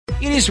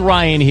It is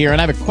Ryan here, and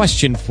I have a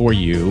question for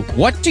you.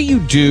 What do you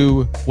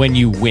do when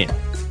you win?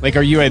 Like,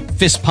 are you a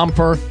fist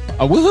pumper,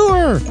 a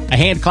woohooer, a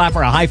hand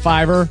clapper, a high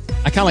fiver?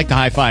 I kind of like the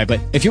high five, but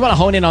if you want to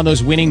hone in on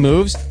those winning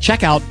moves,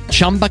 check out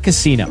Chumba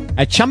Casino.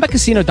 At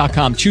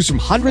ChumbaCasino.com, choose from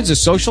hundreds of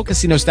social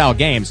casino-style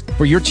games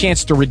for your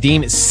chance to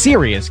redeem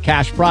serious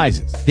cash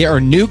prizes. There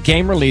are new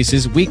game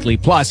releases weekly,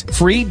 plus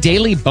free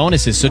daily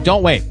bonuses. So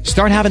don't wait.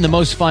 Start having the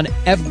most fun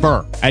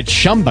ever at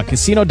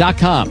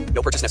ChumbaCasino.com.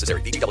 No purchase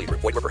necessary. VGW Group.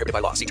 Void where prohibited by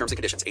law. See terms and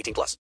conditions.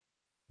 18+.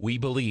 We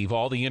believe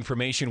all the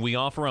information we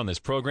offer on this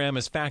program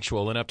is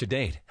factual and up to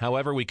date.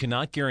 However, we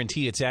cannot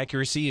guarantee its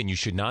accuracy, and you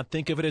should not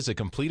think of it as a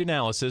complete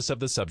analysis of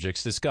the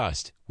subjects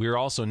discussed. We are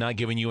also not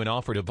giving you an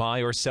offer to buy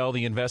or sell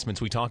the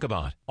investments we talk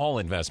about. All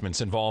investments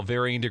involve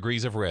varying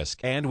degrees of risk,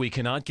 and we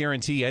cannot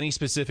guarantee any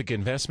specific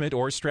investment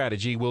or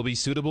strategy will be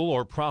suitable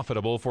or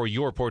profitable for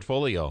your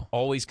portfolio.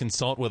 Always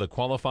consult with a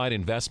qualified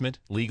investment,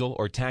 legal,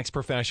 or tax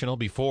professional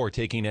before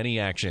taking any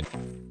action.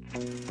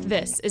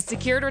 This is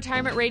Secured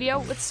Retirement Radio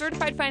with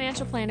certified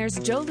financial planners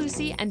Joe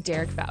Lucy and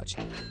Derek Fauch.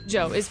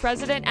 Joe is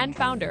president and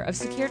founder of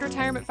Secured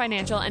Retirement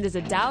Financial and is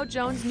a Dow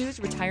Jones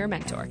News Retire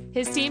Mentor.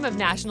 His team of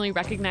nationally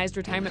recognized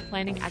retirement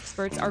planning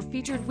experts are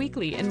featured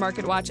weekly in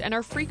MarketWatch and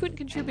are frequent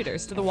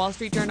contributors to the Wall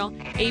Street Journal,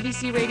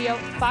 ABC Radio,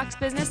 Fox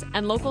Business,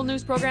 and local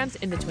news programs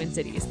in the Twin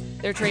Cities.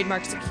 Their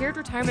trademark Secured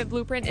Retirement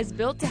Blueprint is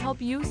built to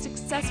help you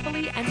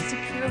successfully and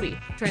securely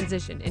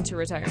transition into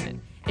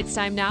retirement. It's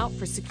time now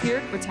for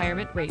Secured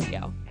Retirement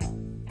Radio.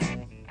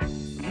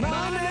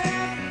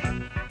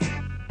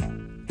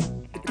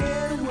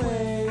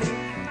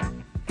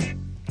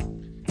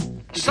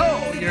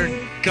 So, you're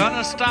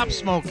gonna stop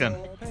smoking?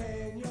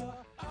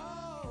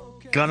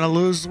 Gonna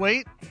lose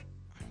weight?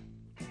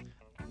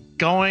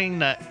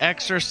 Going to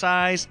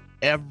exercise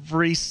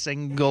every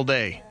single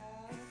day?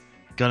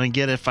 Gonna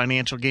get a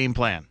financial game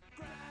plan?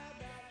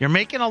 You're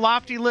making a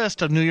lofty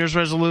list of New Year's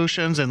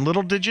resolutions, and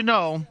little did you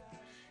know,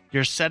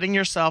 you're setting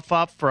yourself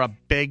up for a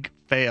big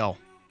fail.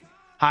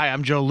 Hi,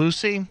 I'm Joe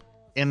Lucy.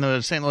 In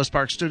the St. Louis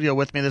Park studio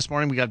with me this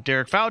morning, we got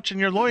Derek Fauch, and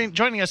you're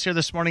joining us here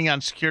this morning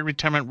on Secured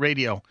Retirement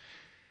Radio.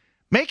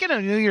 Making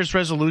a New Year's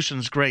resolution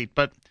is great,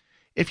 but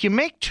if you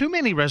make too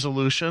many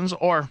resolutions,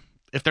 or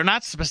if they're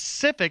not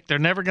specific, they're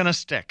never going to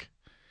stick.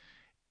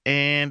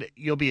 And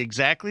you'll be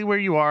exactly where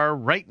you are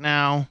right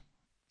now,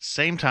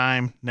 same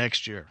time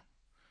next year.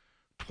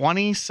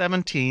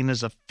 2017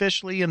 is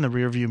officially in the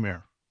rearview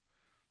mirror.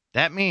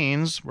 That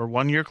means we're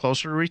 1 year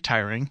closer to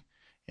retiring,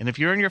 and if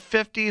you're in your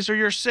 50s or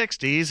your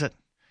 60s,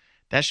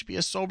 that should be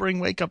a sobering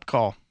wake-up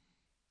call.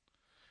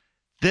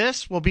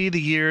 This will be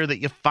the year that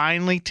you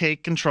finally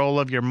take control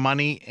of your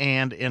money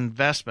and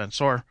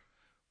investments, or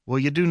will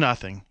you do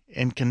nothing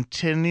and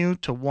continue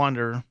to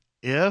wonder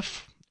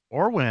if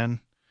or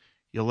when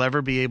you'll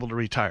ever be able to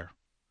retire?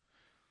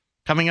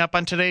 Coming up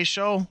on today's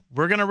show,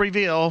 we're going to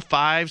reveal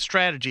 5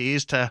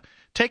 strategies to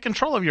take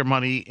control of your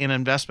money and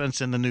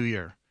investments in the new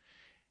year.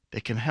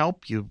 They can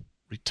help you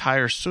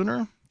retire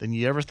sooner than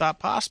you ever thought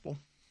possible.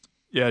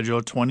 Yeah, Joe,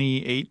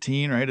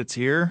 2018, right? It's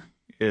here.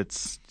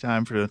 It's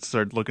time to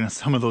start looking at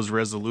some of those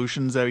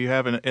resolutions that you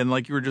have. And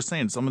like you were just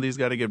saying, some of these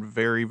got to get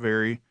very,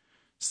 very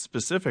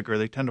specific, or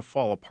they tend to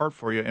fall apart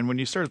for you. And when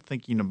you start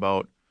thinking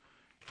about,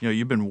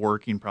 you've been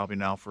working probably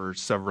now for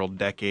several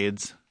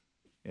decades,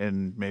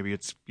 and maybe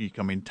it's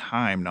becoming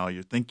time now.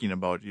 You're thinking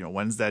about,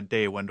 when's that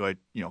day? When do I,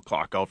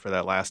 clock out for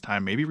that last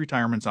time? Maybe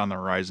retirement's on the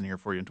horizon here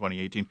for you in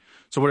 2018.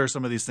 So what are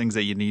some of these things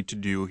that you need to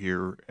do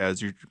here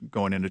as you're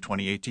going into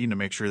 2018 to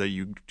make sure that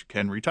you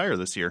can retire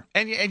this year?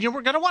 And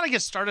we're going to want to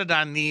get started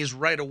on these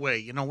right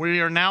away. We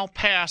are now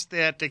past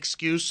that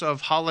excuse of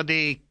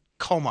holiday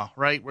coma,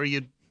 right, where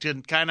you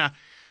did kind of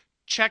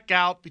check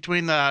out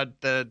between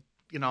the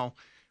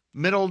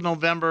middle of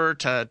November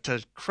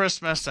to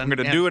Christmas. I'm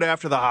going to do it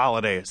after the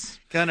holidays.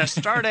 Going to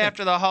start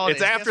after the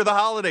holidays. It's after the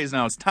holidays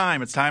now. It's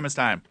time.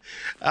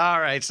 All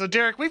right. So,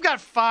 Derek, we've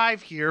got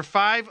 5 here.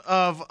 5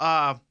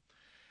 of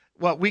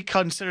what we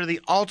consider the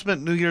ultimate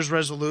New Year's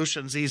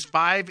resolutions. These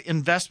 5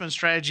 investment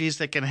strategies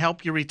that can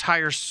help you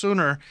retire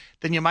sooner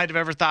than you might have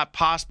ever thought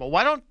possible.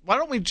 Why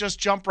don't we just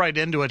jump right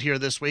into it here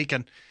this week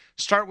and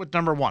start with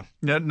number 1.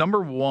 Yeah,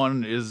 number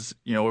 1 is,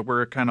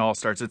 where it kind of all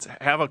starts. It's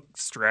have a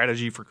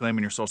strategy for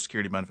claiming your Social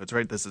Security benefits,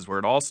 right? This is where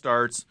it all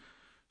starts.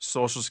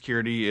 Social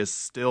Security is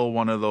still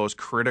one of those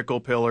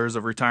critical pillars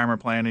of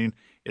retirement planning.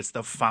 It's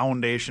the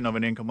foundation of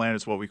an income plan.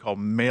 It's what we call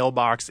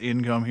mailbox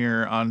income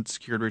here on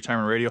Secured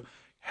Retirement Radio.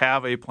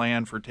 Have a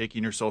plan for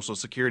taking your Social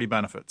Security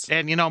benefits.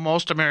 And,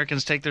 most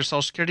Americans take their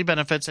Social Security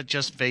benefits at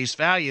just face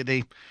value.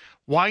 They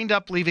wind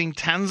up leaving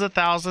tens of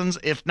thousands,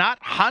 if not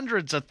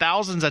hundreds of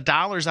thousands of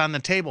dollars on the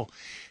table.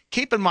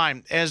 Keep in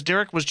mind, as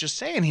Derek was just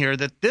saying here,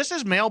 that this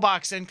is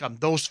mailbox income.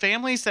 Those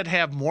families that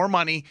have more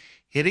money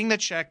hitting the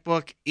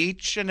checkbook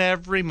each and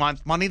every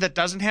month, money that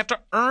doesn't have to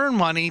earn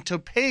money to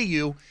pay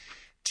you,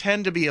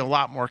 tend to be a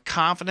lot more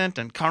confident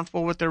and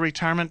comfortable with their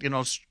retirement.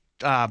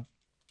 The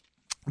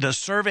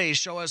surveys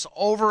show us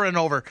over and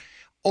over,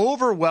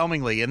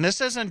 overwhelmingly, and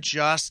this isn't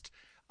just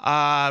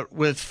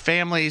with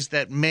families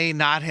that may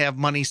not have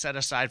money set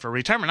aside for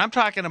retirement. I'm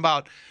talking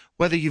about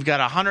whether you've got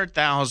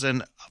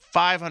 100,000,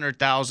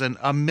 500,000,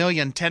 a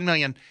million, 10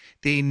 million,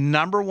 the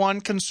number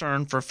one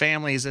concern for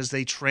families as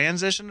they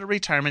transition to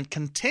retirement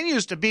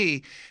continues to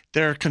be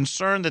their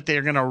concern that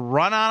they're going to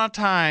run out of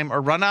time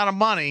or run out of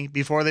money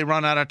before they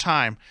run out of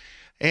time.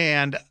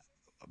 And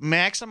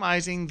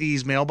maximizing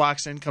these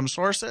mailbox income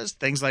sources,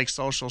 things like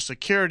Social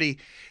Security,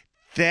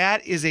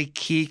 that is a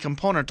key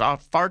component.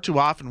 Far too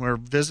often we're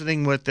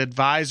visiting with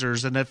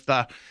advisors, and if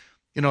the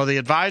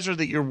advisor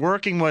that you're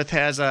working with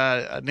has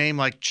a name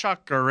like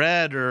Chuck or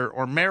Ed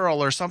or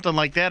Merrill or something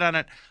like that on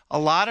it, a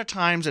lot of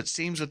times it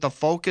seems that the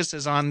focus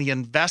is on the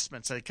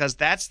investments because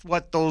that's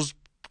what those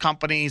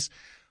companies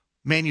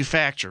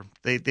manufacture.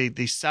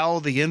 They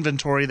sell the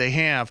inventory they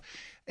have.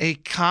 A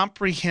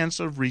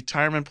comprehensive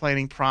retirement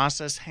planning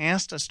process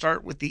has to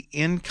start with the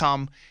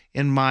income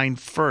in mind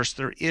first.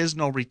 There is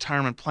no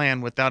retirement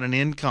plan without an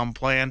income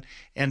plan.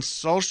 And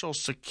Social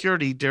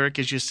Security, Derek,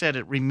 as you said,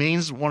 it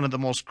remains one of the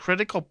most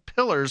critical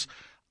pillars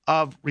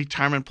of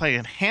retirement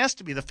planning. It has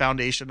to be the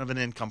foundation of an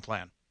income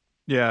plan.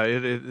 Yeah,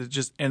 it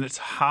just, and it's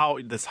how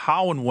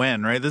and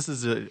when, right? This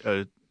is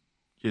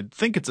you'd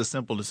think it's a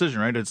simple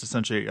decision, right? It's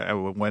essentially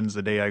when's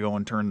the day I go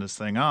and turn this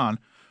thing on.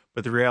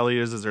 But the reality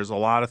is there's a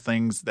lot of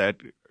things that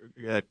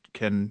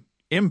can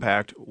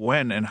impact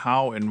when and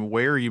how and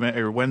where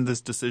or when this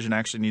decision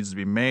actually needs to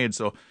be made.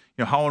 So,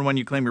 how and when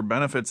you claim your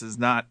benefits is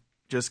not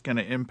just going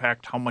to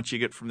impact how much you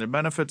get from the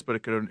benefits, but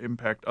it could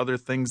impact other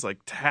things like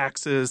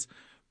taxes,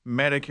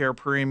 Medicare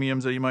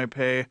premiums that you might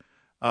pay.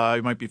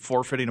 You might be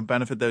forfeiting a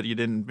benefit that you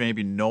didn't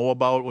maybe know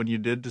about when you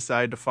did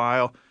decide to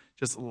file.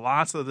 Just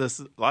lots of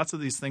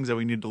these things that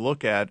we need to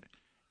look at.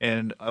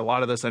 And a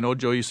lot of this, I know,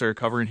 Joe, you started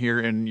covering here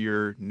in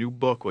your new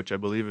book, which I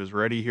believe is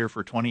ready here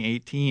for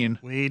 2018.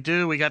 We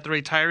do. We got the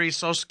Retiree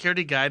Social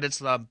Security Guide. It's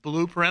the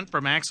blueprint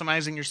for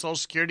maximizing your Social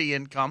Security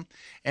income,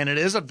 and it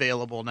is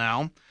available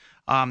now.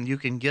 You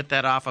can get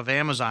that off of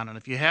Amazon. And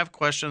if you have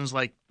questions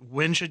like,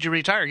 when should you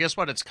retire? Guess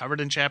what? It's covered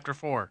in Chapter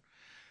 4.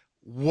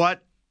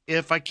 What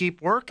if I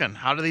keep working?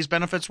 How do these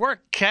benefits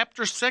work?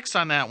 Chapter 6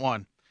 on that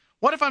one.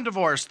 What if I'm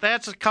divorced?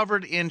 That's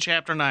covered in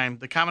Chapter 9,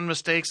 the common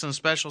mistakes and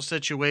special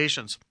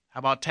situations. How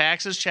about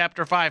taxes?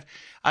 Chapter 5.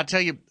 I'll tell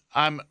you,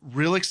 I'm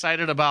real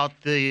excited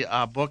about the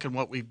book and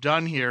what we've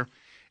done here.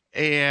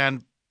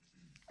 And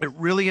it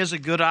really is a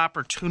good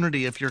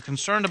opportunity if you're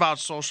concerned about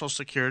Social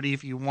Security,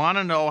 if you want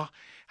to know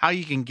how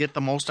you can get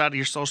the most out of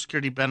your Social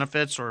Security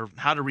benefits or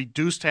how to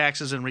reduce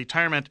taxes in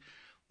retirement,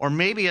 or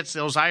maybe it's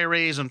those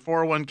IRAs and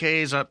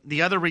 401ks,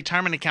 the other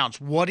retirement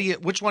accounts.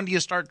 Which one do you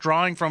start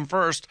drawing from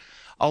first?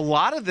 A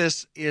lot of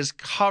this is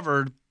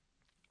covered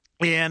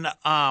in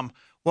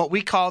what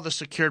we call the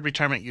Secured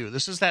Retirement U.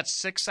 This is that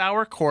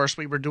 6-hour course.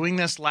 We were doing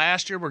this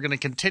last year. We're going to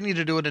continue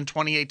to do it in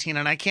 2018,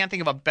 and I can't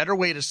think of a better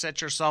way to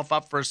set yourself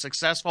up for a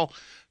successful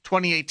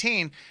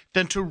 2018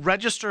 than to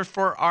register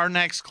for our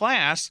next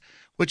class,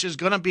 which is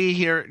going to be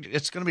here.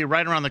 It's going to be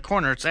right around the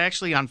corner. It's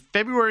actually on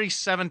February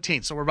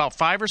 17th, so we're about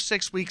 5 or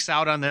 6 weeks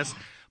out on this,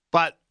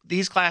 but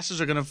these classes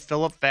are going to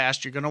fill up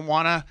fast. You're going to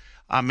want to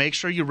make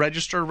sure you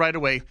register right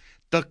away.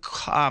 The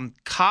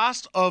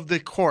cost of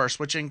the course,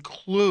 which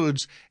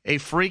includes a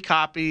free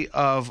copy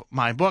of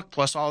my book,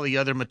 plus all the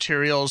other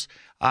materials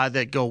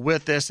that go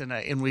with this,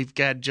 and we've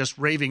got just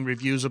raving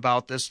reviews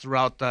about this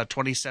throughout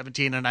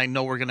 2017, and I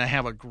know we're going to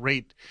have a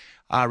great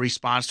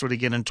response to it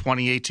again in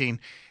 2018.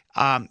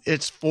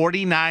 It's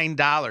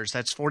 $49.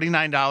 That's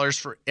 $49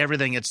 for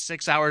everything. It's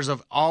 6 hours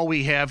of all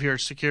we have here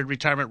at Secured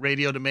Retirement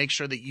Radio to make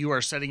sure that you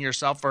are setting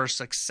yourself for a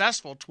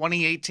successful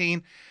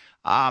 2018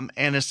 and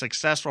a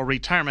successful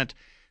retirement.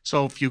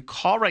 So if you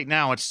call right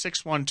now at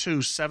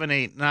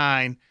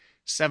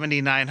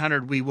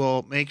 612-789-7900, we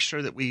will make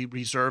sure that we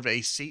reserve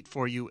a seat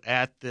for you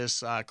at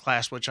this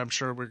class, which I'm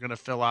sure we're going to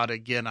fill out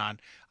again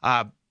on.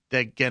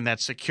 Again,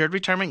 that's Secured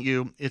Retirement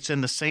U. It's in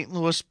the St.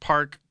 Louis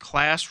Park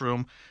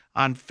classroom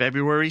on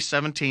February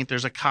 17th.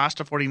 There's a cost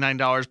of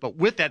 $49. But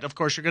with that, of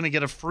course, you're going to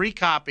get a free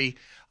copy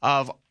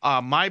of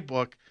my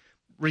book,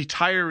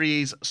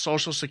 Retiree's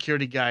Social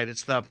Security Guide.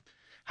 It's the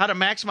how to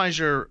maximize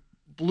your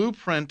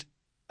blueprint.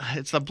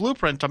 It's the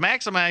blueprint to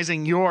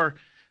maximizing your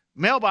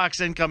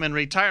mailbox income in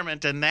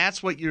retirement, and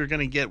that's what you're going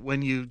to get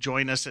when you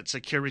join us at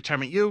Secure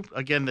Retirement U.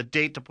 Again, the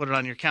date to put it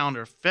on your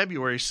calendar,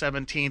 February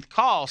 17th.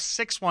 Call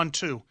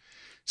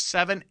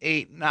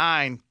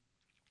 612-789-7900,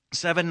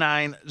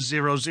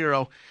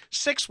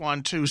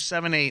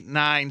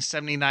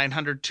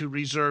 612-789-7900 to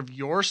reserve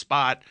your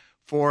spot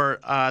for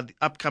the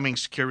upcoming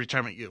Secure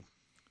Retirement U.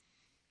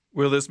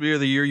 Will this be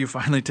the year you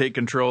finally take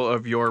control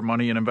of your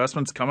money and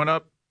investments? Coming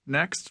up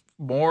next,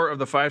 more of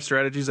the 5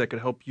 strategies that could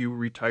help you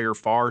retire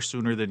far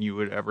sooner than you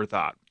would ever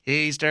thought.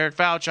 He's Derek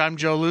Fouch. I'm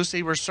Joe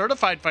Lucy. We're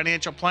certified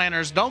financial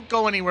planners. Don't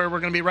go anywhere. We're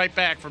going to be right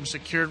back from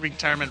Secured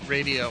Retirement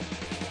Radio.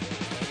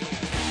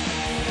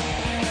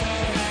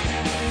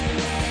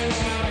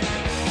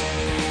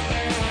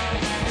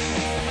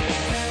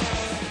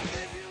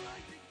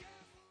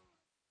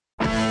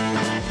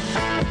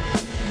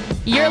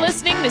 You're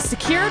listening to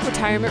Secured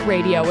Retirement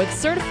Radio with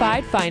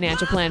certified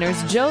financial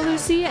planners Joe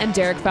Lucy and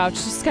Derek Fouch. To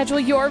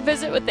schedule your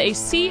visit with a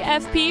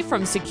CFP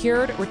from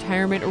Secured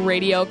Retirement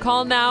Radio,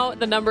 call now.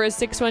 The number is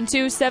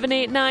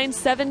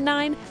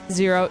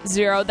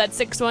 612-789-7900. That's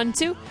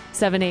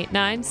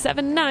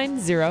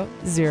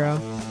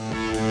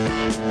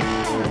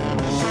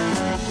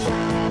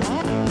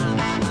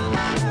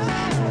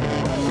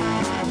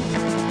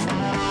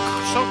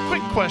So,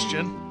 quick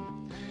question.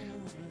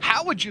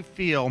 How would you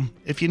feel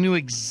if you knew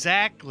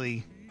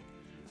exactly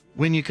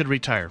when you could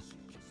retire?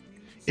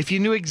 If you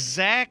knew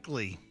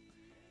exactly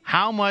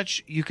how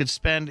much you could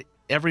spend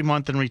every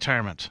month in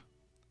retirement?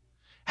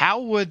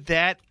 How would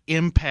that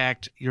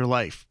impact your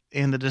life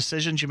and the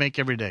decisions you make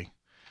every day?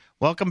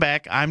 Welcome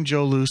back. I'm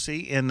Joe Lucy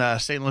in the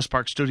St. Louis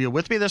Park studio.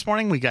 With me this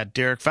morning, we got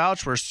Derek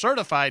Fouch. We're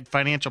certified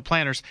financial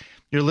planners.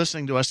 You're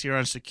listening to us here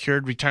on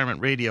Secured Retirement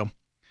Radio.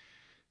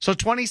 So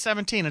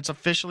 2017, it's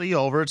officially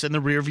over. It's in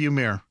the rearview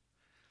mirror.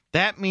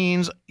 That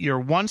means you're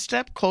one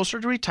step closer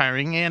to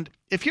retiring, and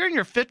if you're in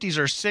your 50s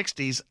or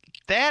 60s,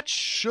 that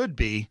should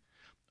be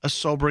a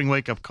sobering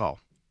wake-up call.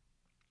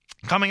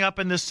 Coming up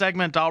in this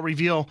segment, I'll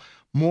reveal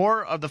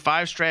more of the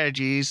 5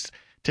 strategies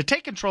to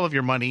take control of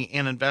your money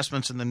and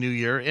investments in the new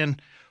year,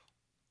 and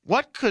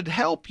what could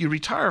help you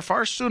retire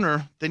far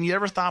sooner than you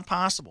ever thought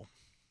possible.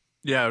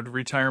 Yeah,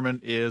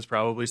 retirement is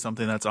probably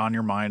something that's on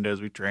your mind as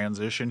we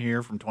transition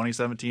here from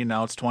 2017.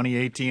 Now it's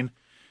 2018.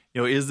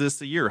 Is this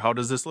the year? How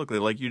does this look?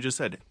 Like you just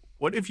said,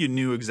 what if you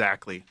knew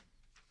exactly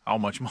how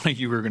much money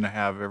you were going to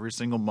have every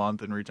single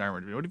month in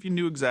retirement? What if you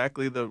knew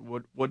exactly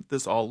what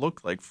this all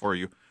looked like for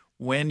you,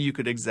 when you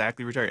could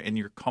exactly retire, and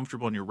you're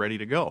comfortable and you're ready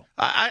to go?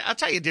 I'll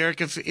tell you, Derek,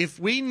 if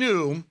we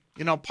knew,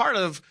 part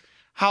of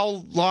how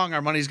long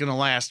our money's going to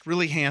last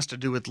really has to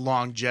do with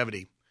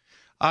longevity.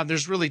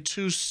 There's really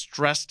 2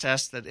 stress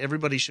tests that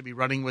everybody should be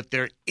running with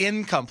their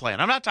income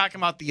plan. I'm not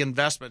talking about the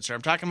investments here.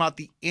 I'm talking about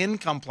the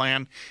income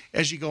plan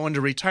as you go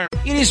into retirement.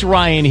 It is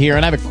Ryan here,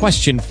 and I have a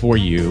question for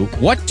you.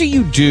 What do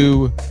you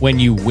do when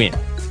you win?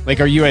 Like,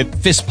 are you a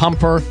fist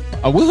pumper,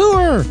 a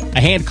woohooer, a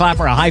hand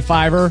clapper, a high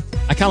fiver?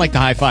 I kind of like the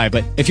high five,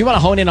 but if you want to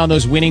hone in on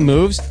those winning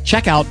moves,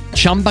 check out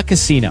Chumba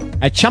Casino.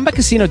 At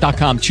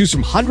ChumbaCasino.com, choose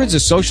from hundreds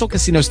of social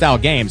casino-style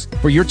games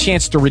for your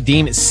chance to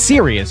redeem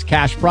serious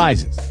cash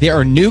prizes. There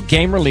are new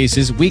game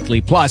releases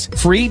weekly, plus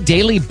free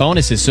daily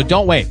bonuses, so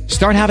don't wait.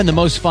 Start having the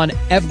most fun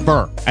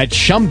ever at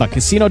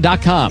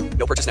ChumbaCasino.com.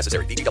 No purchase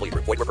necessary. VGW.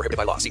 Void where prohibited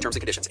by law. See terms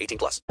and conditions.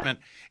 18+.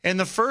 And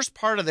the first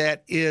part of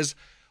that is,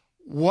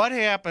 what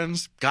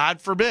happens,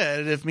 God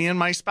forbid, if me and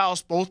my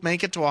spouse both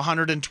make it to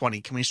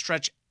 120? Can we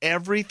stretch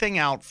everything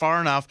out far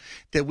enough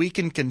that we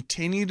can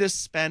continue to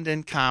spend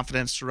in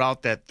confidence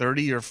throughout that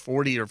 30 or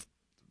 40 or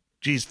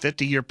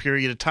 50-year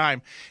period of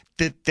time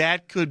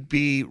that could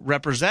be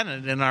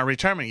represented in our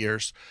retirement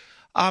years?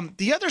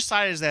 The other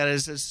side is that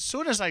is, as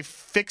soon as I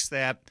fix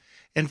that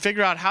and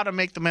figure out how to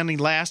make the money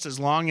last as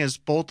long as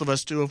both of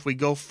us do, if we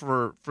go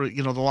for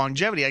the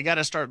longevity, I got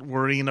to start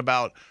worrying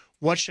about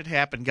what should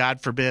happen, God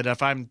forbid,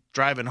 if I'm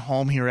driving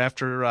home here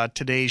after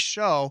today's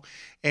show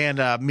and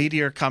a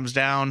meteor comes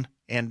down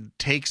and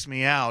takes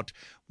me out.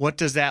 What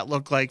does that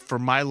look like for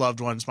my loved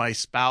ones, my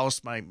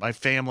spouse, my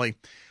family?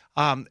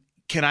 Can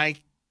I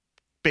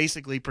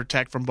basically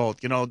protect from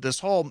both? This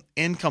whole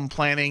income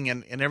planning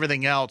and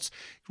everything else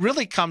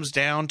really comes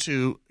down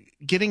to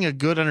getting a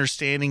good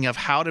understanding of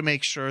how to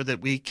make sure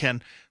that we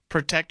can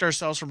protect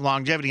ourselves from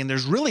longevity. And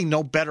there's really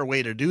no better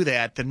way to do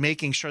that than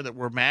making sure that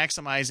we're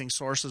maximizing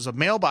sources of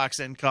mailbox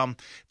income,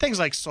 things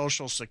like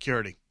Social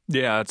Security.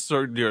 Yeah, it's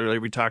sort of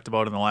like we talked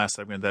about in the last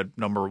segment, that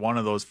number one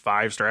of those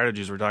 5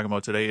 strategies we're talking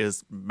about today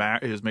is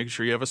making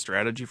sure you have a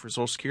strategy for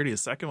Social Security. The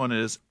second one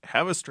is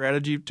have a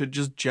strategy to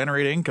just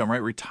generate income,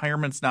 right?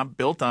 Retirement's not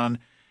built on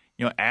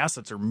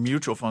assets or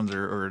mutual funds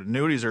or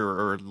annuities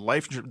or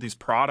life, these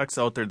products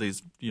out there,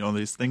 these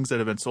things that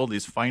have been sold,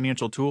 these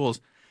financial tools.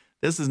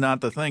 This is not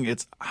the thing.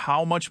 It's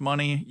how much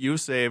money you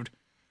saved.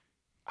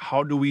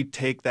 How do we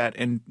take that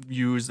and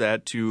use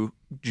that to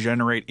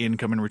generate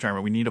income in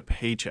retirement? We need a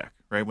paycheck,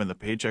 right? When the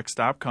paychecks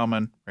stop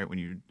coming, right? When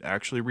you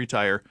actually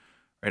retire,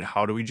 right?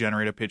 How do we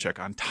generate a paycheck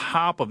on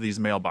top of these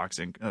mailbox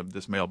income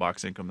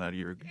that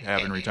you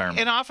have in retirement?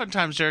 And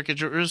oftentimes, Derek, it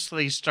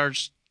usually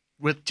starts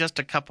with just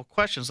a couple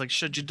questions, like,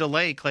 should you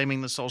delay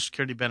claiming the Social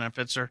Security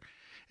benefits, or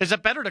is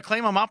it better to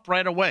claim them up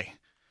right away?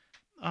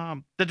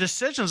 The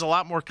decision's a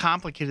lot more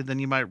complicated than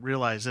you might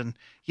realize. And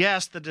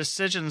yes, the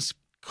decisions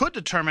could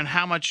determine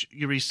how much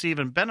you receive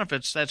in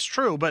benefits. That's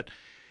true. But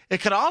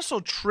it could also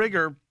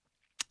trigger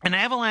an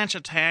avalanche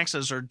of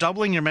taxes or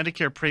doubling your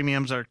Medicare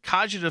premiums, or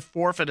cause you to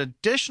forfeit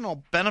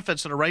additional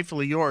benefits that are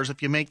rightfully yours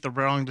if you make the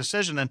wrong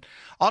decision. And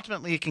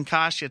ultimately, it can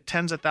cost you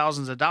tens of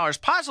thousands of dollars,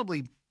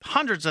 possibly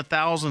hundreds of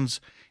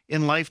thousands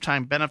in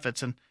lifetime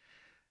benefits. And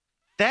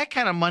that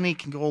kind of money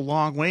can go a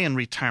long way in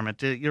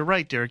retirement. You're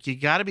right, Derek. You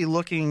got to be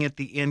looking at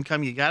the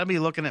income. You got to be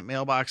looking at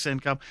mailbox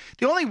income.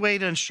 The only way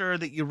to ensure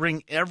that you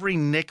bring every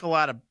nickel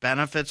out of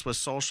benefits with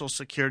Social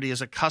Security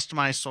is a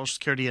customized Social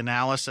Security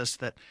analysis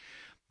that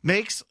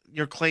makes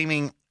your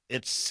claiming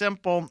It's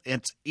simple,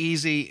 it's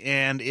easy,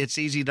 and it's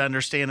easy to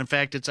understand. In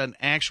fact, it's an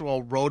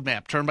actual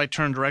roadmap,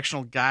 turn-by-turn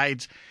directional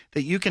guides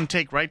that you can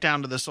take right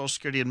down to the Social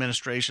Security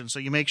Administration, so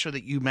you make sure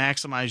that you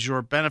maximize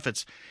your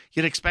benefits.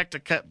 You'd expect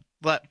to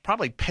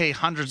probably pay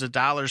hundreds of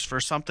dollars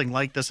for something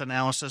like this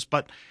analysis,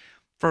 but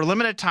for a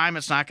limited time,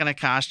 it's not going to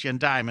cost you a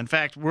dime. In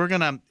fact, we're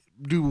going to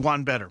do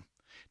one better.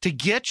 To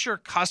get your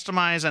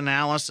customized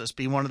analysis,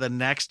 be one of the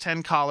next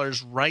 10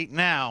 callers right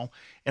now,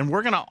 and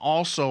we're going to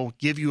also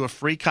give you a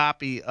free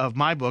copy of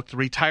my book, The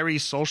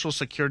Retiree Social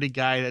Security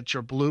Guide. It's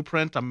your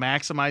blueprint of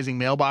maximizing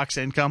mailbox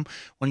income.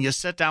 When you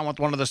sit down with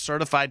one of the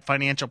certified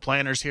financial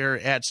planners here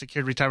at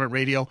Secured Retirement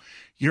Radio,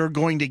 you're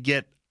going to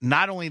get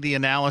not only the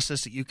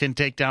analysis that you can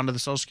take down to the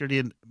Social Security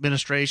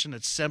Administration,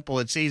 it's simple,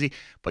 it's easy,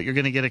 but you're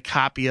going to get a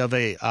copy of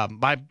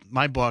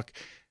my book,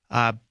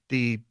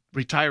 The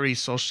Retiree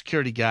Social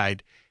Security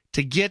Guide.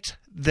 To get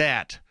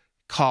that,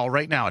 call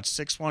right now at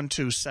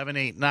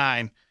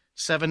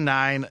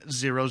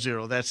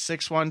 612-789-7900. That's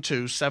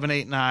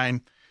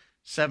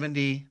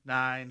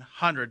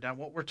 612-789-7900. Now,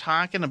 what we're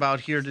talking about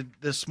here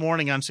this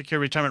morning on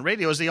Secure Retirement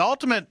Radio is the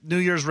ultimate New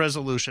Year's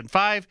resolution,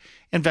 5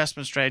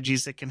 investment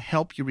strategies that can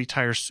help you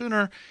retire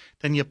sooner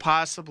than you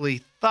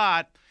possibly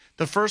thought.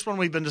 The first one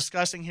we've been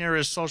discussing here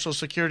is Social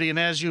Security, and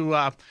as you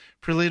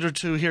preluded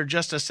to here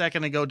just a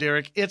second ago,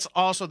 Derek, it's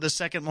also the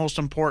second most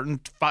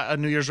important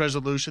New Year's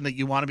resolution that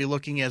you want to be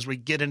looking as we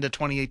get into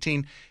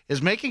 2018,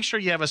 is making sure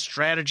you have a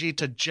strategy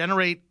to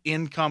generate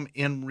income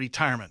in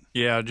retirement.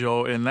 Yeah,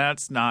 Joe, and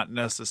that's not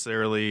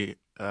necessarily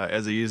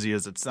as easy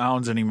as it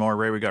sounds anymore,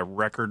 right? We got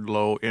record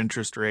low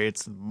interest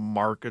rates,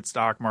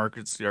 stock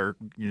markets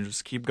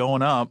just keep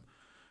going up.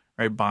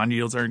 Right, bond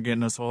yields aren't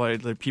getting us whole.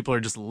 People are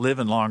just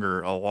living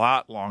longer, a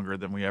lot longer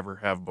than we ever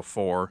have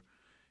before,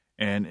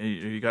 and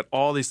you got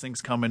all these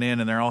things coming in,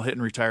 and they're all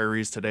hitting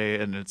retirees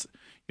today. And it's,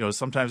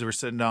 sometimes we're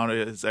sitting down.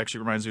 It actually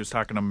reminds me, I was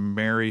talking to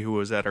Mary, who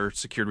was at our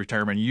Secured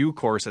Retirement U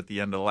course at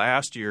the end of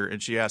last year,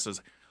 and she asked us,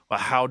 "Well,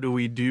 how do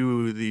we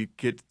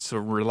get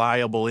some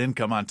reliable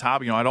income on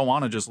top? I don't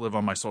want to just live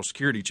on my Social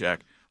Security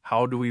check.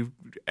 How do we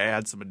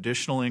add some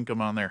additional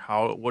income on there?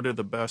 What are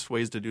the best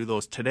ways to do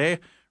those today?"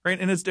 Right,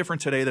 and it's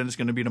different today than it's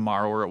going to be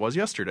tomorrow or it was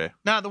yesterday.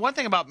 Now, the one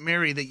thing about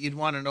Mary that you'd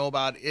want to know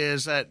about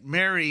is that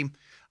Mary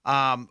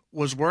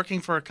was working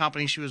for a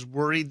company. She was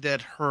worried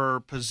that her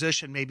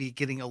position may be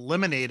getting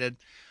eliminated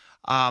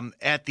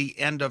at the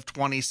end of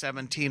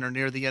 2017 or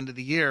near the end of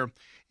the year.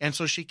 And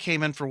so she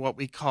came in for what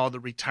we call the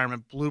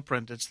retirement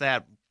blueprint. It's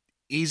that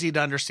easy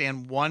to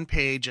understand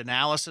one-page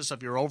analysis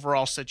of your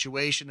overall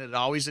situation. It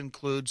always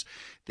includes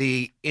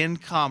the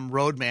income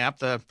roadmap,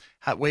 the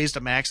ways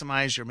to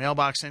maximize your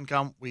mailbox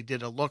income. We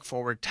did a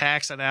look-forward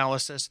tax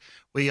analysis.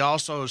 We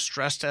also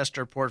stress test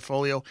our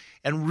portfolio.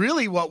 And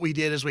really what we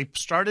did is we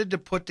started to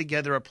put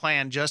together a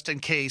plan just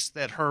in case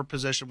that her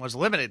position was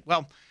eliminated.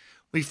 Well,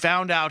 we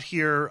found out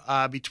here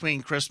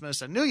between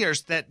Christmas and New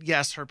Year's that,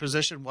 yes, her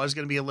position was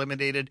going to be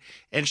eliminated,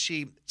 and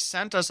she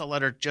sent us a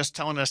letter just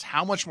telling us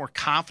how much more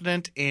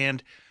confident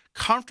and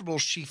comfortable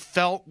she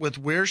felt with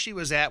where she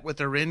was at with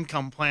her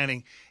income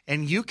planning,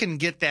 and you can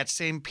get that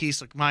same peace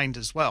of mind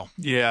as well.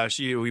 Yeah,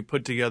 we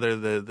put together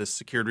the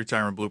Secured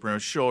Retirement Blueprint.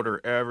 It showed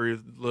her every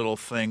little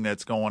thing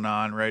that's going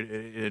on, right?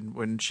 And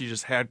when she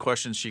just had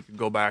questions, she could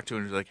go back to it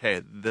and be like,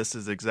 hey, this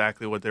is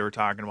exactly what they were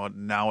talking about.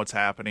 Now it's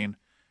happening.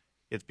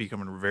 It's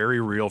becoming very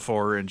real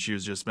for her, and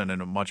she's just been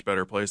in a much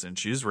better place, and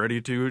she's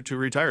ready to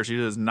retire.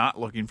 She is not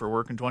looking for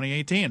work in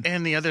 2018.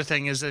 And the other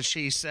thing is that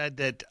she said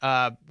that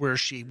where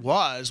she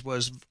was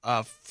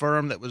a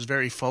firm that was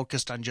very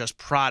focused on just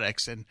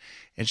products, and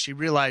she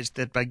realized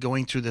that by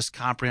going through this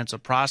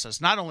comprehensive process,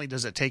 not only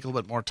does it take a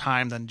little bit more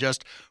time than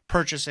just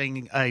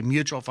purchasing a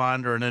mutual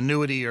fund or an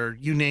annuity or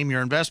you name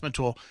your investment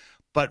tool,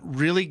 but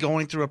really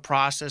going through a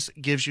process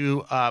gives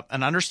you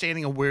an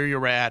understanding of where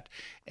you're at,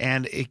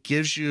 and it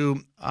gives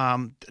you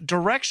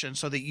direction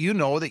so that you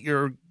know that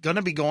you're going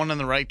to be going in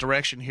the right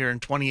direction here in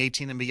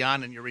 2018 and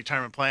beyond in your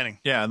retirement planning.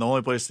 Yeah, and the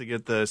only place to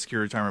get the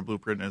Secure Retirement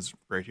Blueprint is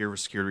right here with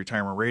Secure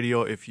Retirement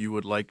Radio. If you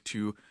would like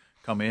to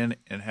come in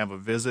and have a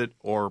visit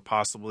or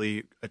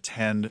possibly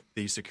attend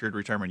the Secured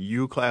Retirement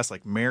U class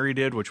like Mary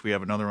did, which we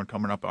have another one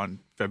coming up on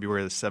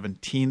February the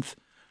 17th.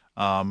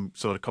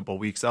 So a couple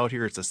of weeks out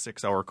here, it's a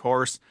 6-hour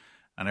course.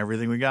 On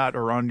everything we got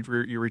around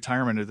your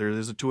retirement,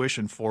 there's a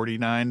tuition,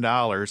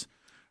 $49.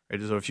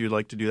 Right? So if you'd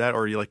like to do that,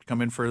 or you'd like to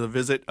come in for the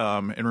visit,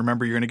 and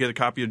remember, you're going to get a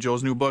copy of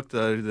Joe's new book,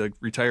 the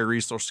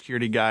Retiree Social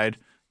Security Guide,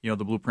 the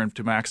blueprint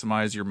to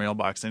maximize your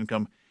mailbox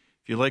income.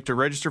 If you'd like to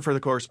register for the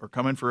course or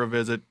come in for a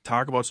visit,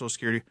 talk about Social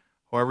Security,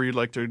 however you'd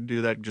like to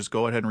do that, just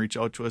go ahead and reach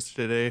out to us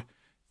today.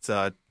 It's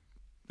the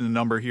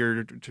number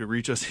here to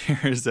reach us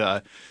here is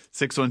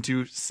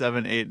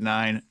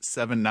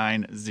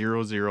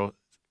 612-789-7900.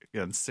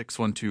 Again,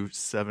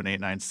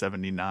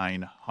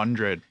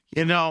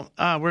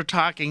 612-789-7900. We're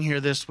talking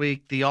here this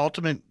week, the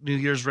ultimate New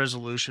Year's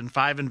resolution,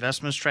 5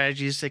 investment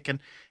strategies that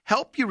can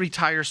help you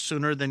retire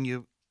sooner than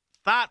you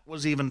thought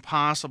was even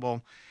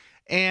possible.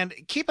 And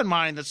keep in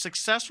mind that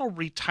successful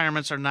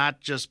retirements are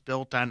not just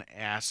built on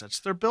assets.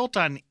 They're built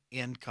on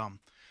income.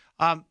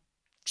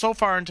 So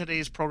far in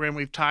today's program,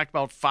 we've talked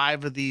about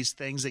 5 of these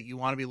things that you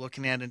want to be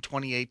looking at in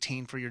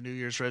 2018 for your New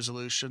Year's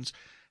resolutions.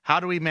 How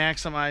do we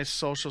maximize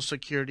Social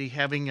Security?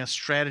 Having a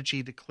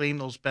strategy to claim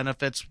those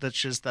benefits,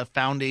 which is the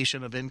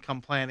foundation of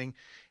income planning.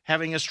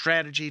 Having a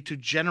strategy to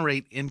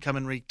generate income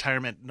in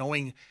retirement,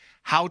 knowing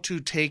how to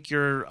take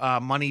your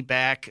money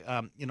back.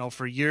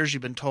 For years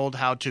you've been told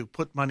how to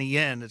put money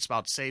in. It's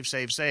about save,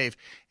 save, save.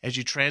 As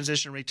you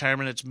transition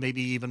retirement, it's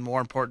maybe even more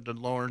important to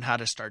learn how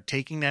to start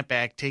taking it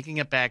back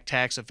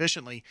tax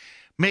efficiently,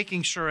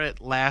 making sure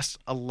it lasts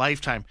a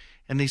lifetime.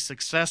 And these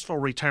successful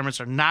retirements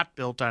are not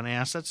built on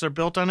assets, they're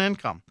built on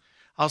income.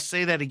 I'll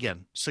say that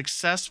again.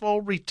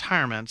 Successful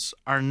retirements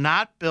are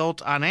not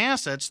built on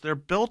assets, they're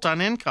built on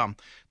income.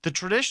 The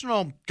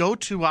traditional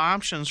go-to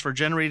options for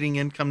generating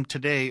income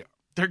today,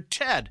 they're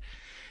dead.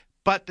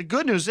 But the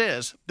good news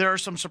is there are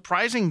some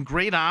surprising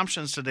great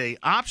options today,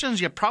 options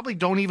you probably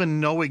don't even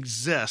know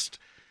exist.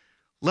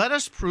 Let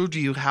us prove to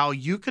you how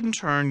you can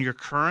turn your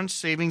current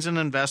savings and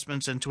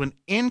investments into an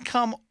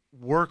income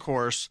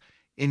workhorse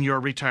in your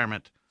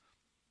retirement.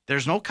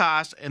 There's no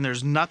cost and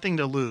there's nothing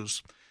to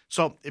lose.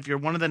 So if you're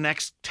one of the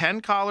next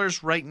 10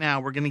 callers right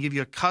now, we're going to give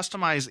you a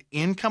customized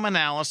income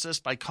analysis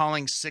by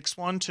calling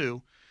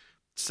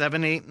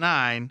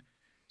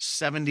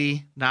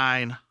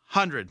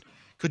 612-789-7900.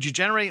 Could you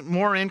generate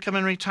more income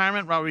in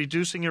retirement while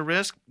reducing your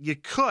risk? You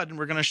could, and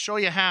we're going to show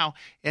you how.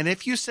 And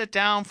if you sit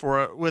down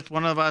with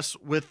one of us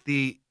with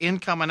the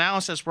income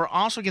analysis, we're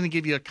also going to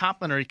give you a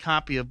complimentary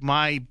copy of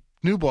my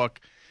new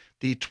book,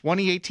 the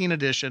 2018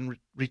 edition,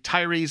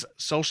 Retirees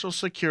Social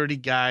Security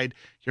Guide,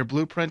 your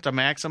blueprint to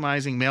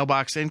maximizing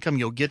mailbox income.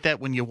 You'll get that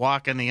when you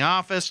walk in the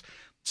office.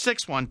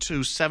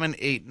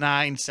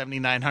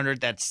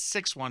 612-789-7900. That's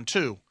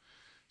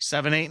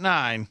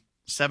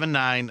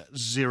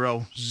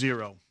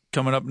 612-789-7900.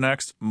 Coming up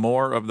next,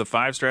 more of the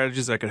 5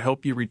 strategies that could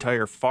help you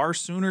retire far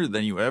sooner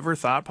than you ever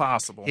thought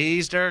possible.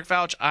 He's Derek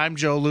Fouch. I'm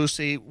Joe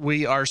Lucy.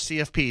 We are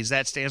CFPs.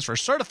 That stands for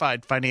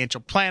Certified Financial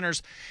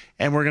Planners.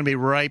 And we're going to be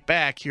right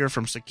back here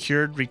from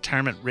Secured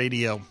Retirement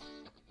Radio.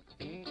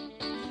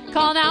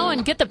 Call now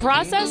and get the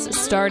process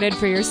started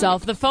for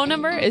yourself. The phone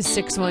number is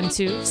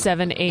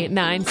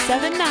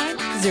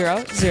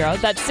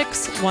 612-789-7900. That's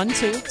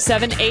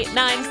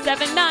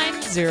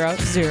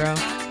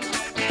 612-789-7900.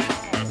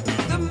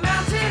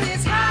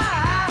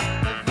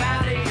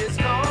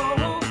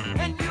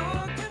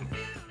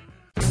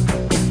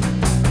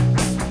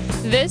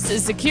 This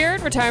is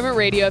Secured Retirement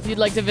Radio. If you'd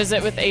like to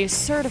visit with a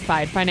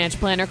certified financial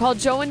planner, call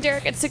Joe and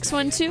Derek at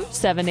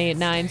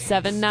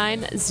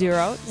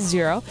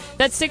 612-789-7900.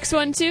 That's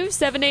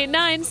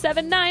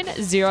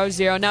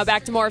 612-789-7900. Now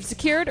back to more of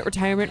Secured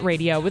Retirement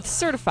Radio with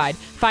certified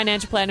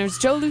financial planners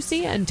Joe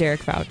Lucy and Derek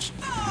Fouch.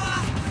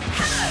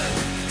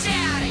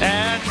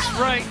 That's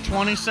right.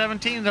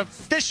 2017 is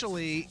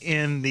officially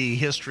in the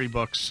history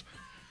books.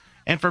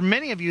 And for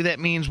many of you, that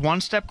means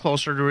one step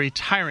closer to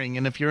retiring.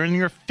 And if you're in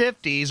your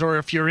 50s or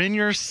if you're in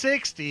your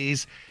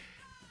 60s,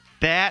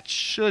 that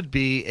should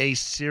be a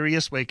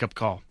serious wake-up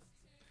call.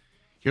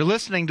 You're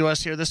listening to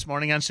us here this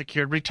morning on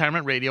Secured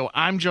Retirement Radio.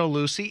 I'm Joe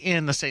Lucy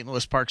in the St.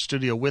 Louis Park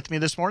studio. With me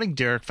this morning,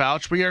 Derek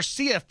Fouch. We are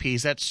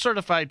CFPs, that's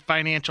Certified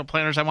Financial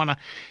Planners. I want to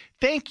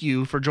thank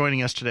you for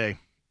joining us today.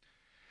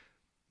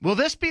 Will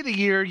this be the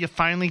year you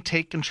finally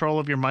take control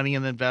of your money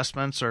and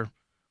investments, or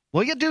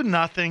will you do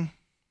nothing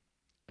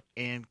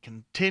and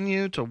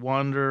continue to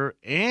wonder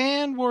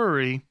and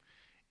worry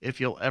if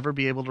you'll ever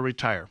be able to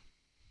retire?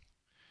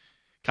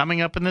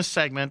 Coming up in this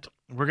segment,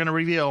 we're going to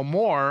reveal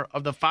more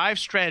of the 5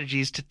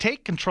 strategies to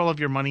take control of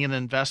your money and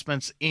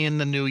investments in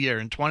the new year,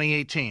 in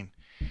 2018,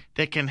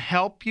 that can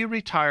help you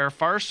retire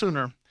far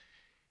sooner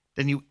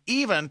than you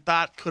even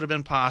thought could have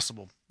been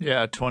possible.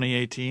 Yeah,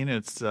 2018,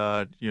 it's,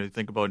 you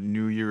think about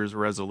New Year's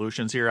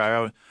resolutions here.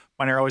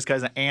 Mine are always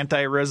kind of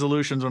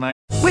anti-resolutions when I...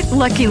 With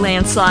Lucky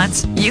Land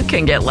Slots, you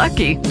can get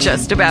lucky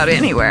just about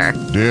anywhere.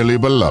 Dearly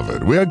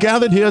beloved, we are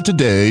gathered here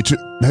today to...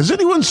 Has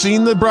anyone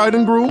seen the bride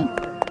and groom?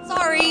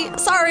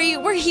 Sorry,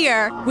 we're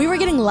here. We were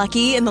getting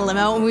lucky in the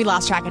limo and we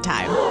lost track of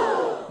time.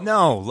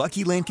 No,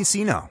 Lucky Land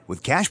Casino,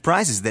 with cash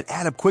prizes that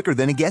add up quicker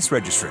than a guest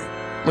registry.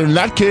 In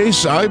that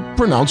case, I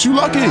pronounce you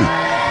lucky.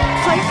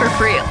 Play for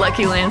free at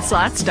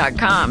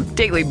LuckyLandSlots.com.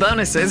 Daily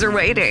bonuses are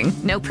waiting.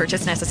 No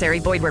purchase necessary.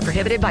 Void where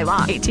prohibited by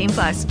law.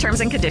 18+.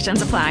 Terms and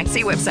conditions apply.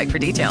 See website for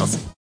details.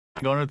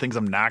 Going to things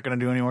I'm not going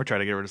to do anymore. Try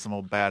to get rid of some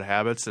old bad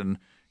habits. And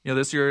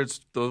this year,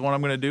 it's the one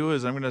I'm going to do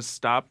is I'm going to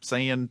stop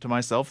saying to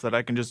myself that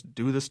I can just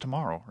do this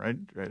tomorrow. Right?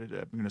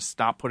 I'm going to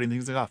stop putting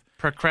things off.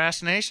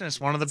 Procrastination is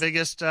one of the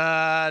biggest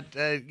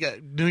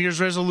New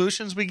Year's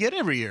resolutions we get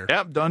every year.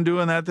 Yep, done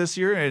doing that this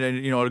year. And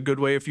a good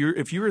way, if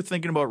you were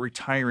thinking about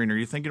retiring or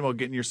you're thinking about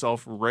getting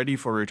yourself ready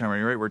for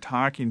retirement, right? We're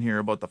talking here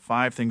about the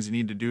 5 things you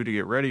need to do to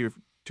get ready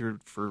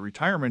for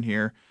retirement.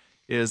 Here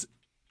is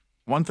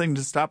one thing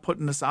to stop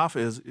putting this off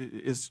is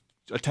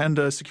attend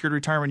a Secured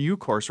Retirement U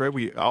course, right?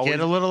 We always get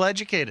a little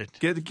educated.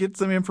 Get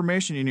some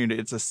information you need.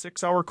 It's a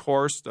 6-hour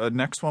course. The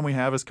next one we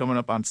have is coming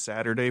up on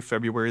Saturday,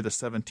 February the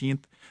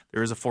 17th.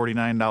 There is a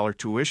 $49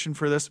 tuition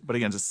for this, but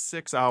again, it's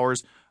 6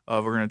 hours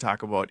we're going to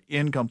talk about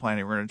income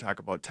planning. We're going to talk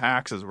about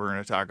taxes. We're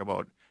going to talk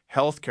about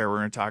healthcare. We're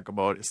going to talk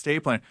about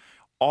estate planning.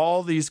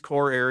 All these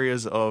core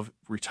areas of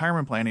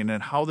retirement planning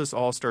and how this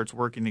all starts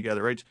working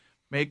together, right?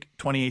 Make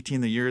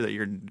 2018 the year that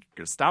you're going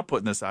to stop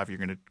putting this off. You're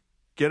going to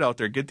get out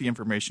there, get the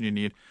information you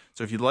need.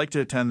 So if you'd like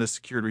to attend the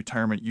Secured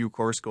Retirement U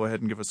course, go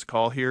ahead and give us a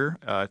call here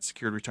at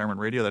Secured Retirement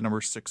Radio. That number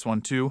is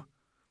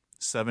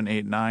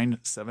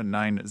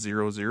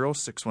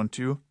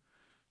 612-789-7900,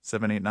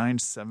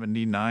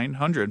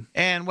 612-789-7900.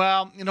 And,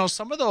 well,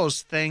 some of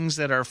those things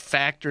that are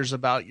factors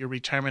about your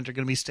retirement are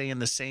going to be staying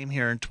the same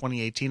here in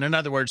 2018. In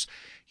other words,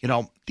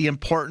 the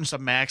importance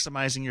of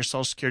maximizing your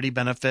Social Security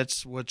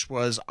benefits, which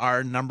was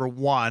our number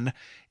one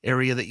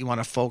area that you want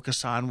to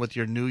focus on with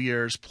your New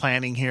Year's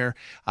planning here.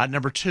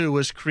 Number two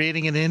is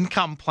creating an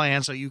income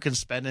plan so you can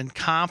spend in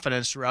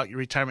confidence throughout your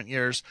retirement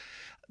years.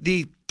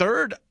 The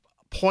third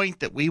point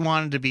that we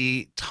wanted to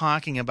be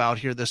talking about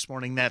here this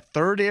morning, that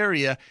third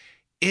area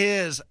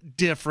is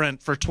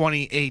different for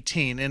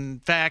 2018. In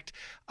fact,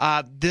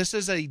 this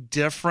is a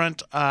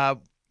different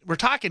we're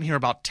talking here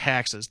about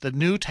taxes, the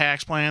new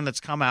tax plan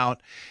that's come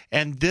out,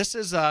 and this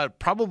is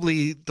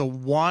probably the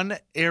one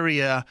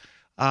area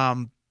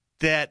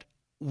that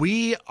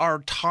we are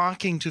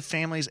talking to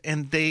families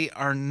and they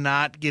are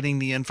not getting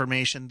the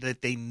information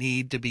that they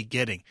need to be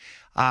getting.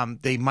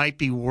 They might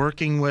be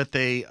working with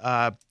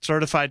a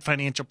certified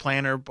financial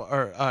planner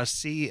or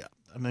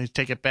I'm going to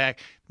take it back.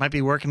 Might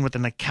be working with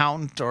an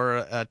accountant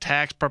or a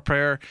tax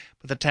preparer,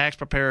 but the tax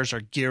preparers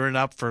are gearing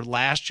up for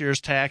last year's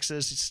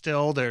taxes.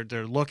 Still, they're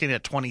looking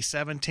at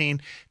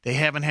 2017. They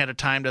haven't had a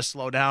time to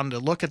slow down to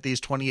look at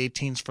these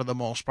 2018s for the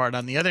most part.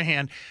 On the other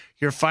hand,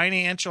 your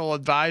financial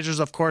advisors,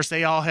 of course,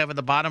 they all have at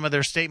the bottom of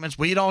their statements,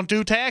 we don't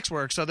do tax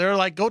work. So they're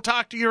like, go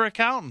talk to your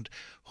accountant.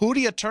 Who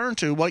do you turn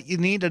to? What you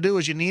need to do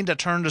is you need to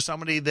turn to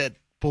somebody that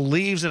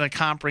believes in a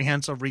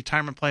comprehensive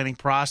retirement planning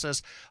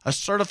process. A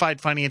certified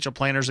financial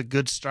planner is a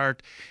good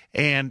start,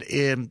 and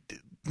in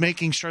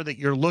making sure that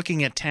you're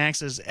looking at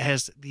taxes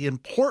as the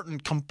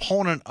important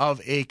component of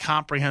a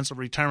comprehensive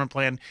retirement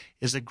plan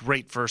is a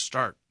great first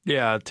start.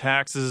 Yeah,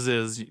 taxes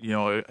is,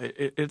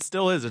 it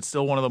still is. It's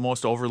still one of the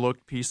most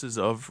overlooked pieces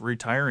of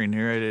retiring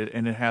here,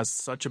 and it has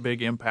such a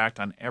big impact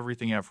on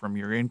everything from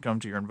your income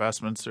to your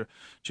investments to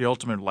your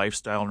ultimate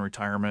lifestyle and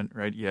retirement,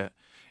 right? Yeah.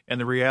 And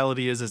the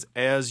reality is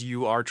as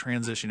you are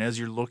transitioning, as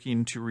you're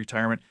looking to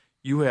retirement,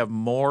 you have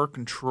more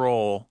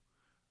control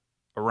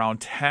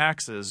around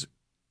taxes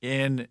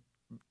in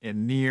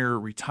near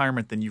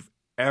retirement than you've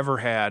ever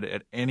had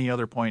at any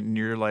other point in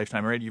your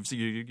lifetime, right?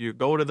 You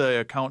go to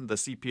the accountant, the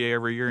CPA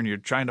every year, and you're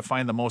trying to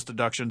find the most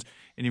deductions,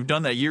 and you've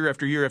done that year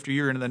after year after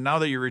year, and then now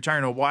that you're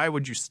retiring, why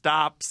would you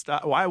stop?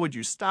 Why would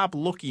you stop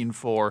looking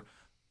for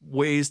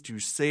ways to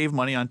save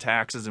money on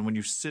taxes? And when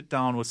you sit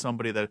down with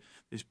somebody,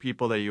 these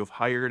people that you've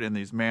hired and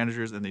these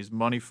managers and these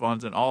money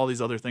funds and all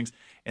these other things,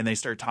 and they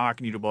start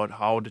talking to you about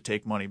how to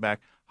take money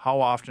back, how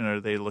often are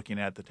they looking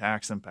at the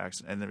tax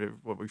impacts? And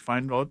what we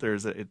find out there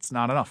is that it's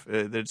not enough.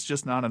 It's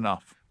just not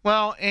enough.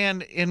 Well,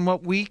 and in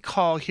what we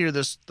call here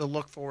the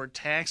look forward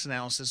tax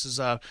analysis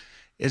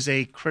is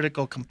a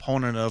critical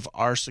component of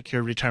our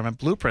Secure Retirement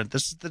Blueprint.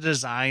 This is the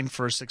design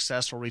for a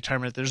successful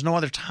retirement. There's no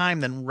other time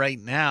than right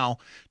now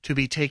to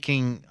be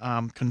taking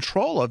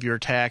control of your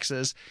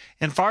taxes.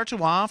 And far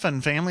too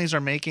often, families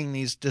are making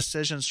these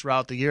decisions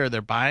throughout the year.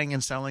 They're buying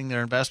and selling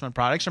their investment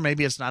products, or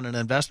maybe it's not an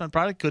investment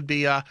product. It could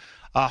be a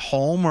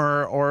home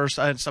or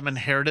some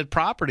inherited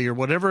property or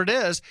whatever it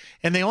is,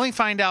 and they only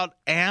find out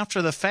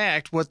after the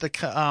fact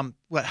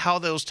how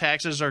those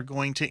taxes are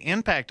going to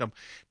impact them.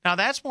 Now,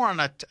 that's more on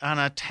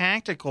a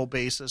tactical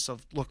basis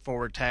of look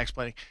forward tax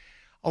planning.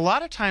 A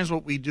lot of times,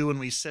 what we do when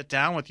we sit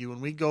down with you,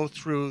 when we go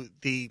through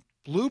the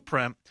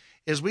blueprint,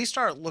 is we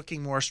start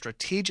looking more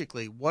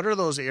strategically. What are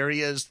those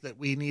areas that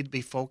we need to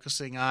be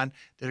focusing on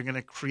that are going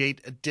to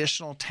create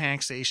additional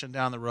taxation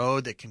down the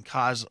road that can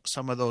cause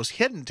some of those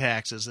hidden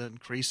taxes that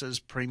increases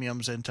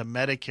premiums into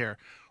Medicare,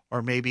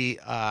 or maybe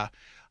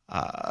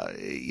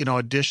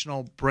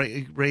additional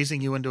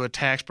raising you into a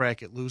tax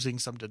bracket, losing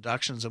some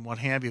deductions and what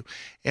have you.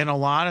 And a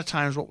lot of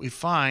times what we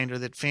find are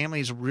that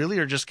families really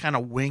are just kind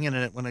of winging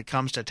it when it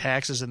comes to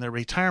taxes in their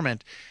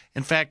retirement.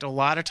 In fact, a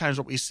lot of times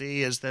what we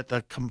see is that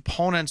the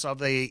components of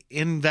the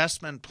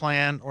investment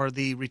plan or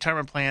the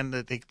retirement plan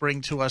that they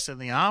bring to us in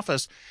the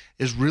office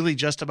is really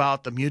just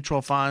about the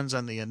mutual funds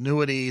and the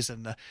annuities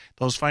and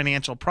those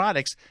financial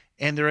products,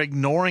 and they're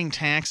ignoring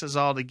taxes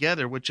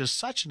altogether, which is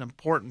such an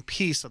important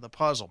piece of the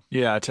puzzle.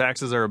 Yeah,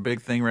 taxes are a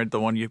big thing, right? The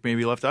one you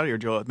maybe left out here,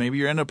 Joe. Maybe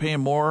you end up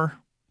paying more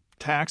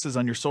taxes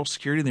on your Social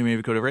Security than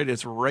maybe could have, right?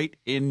 It's right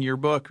in your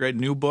book, right?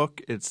 New book.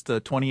 It's the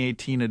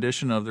 2018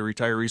 edition of the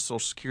Retiree Social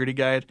Security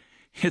Guide.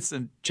 It's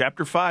in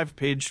Chapter 5,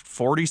 page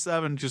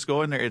 47. Just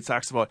go in there. It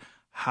talks about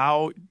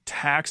how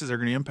taxes are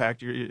going to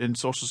impact your and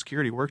Social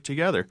Security work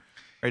together.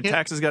 Right? Yeah.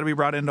 Taxes got to be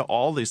brought into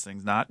all these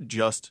things, not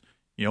just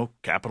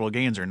capital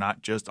gains, or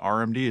not just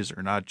RMDs,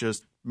 or not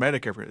just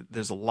Medicare.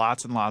 There's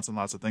lots and lots and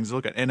lots of things to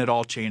look at, and it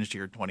all changed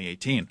here in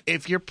 2018.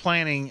 If you're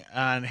planning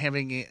on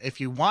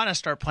if you want to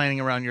start planning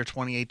around your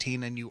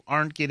 2018 and you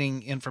aren't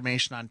getting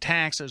information on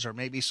taxes or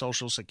maybe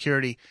Social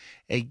Security,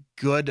 a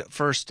good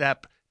first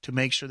step to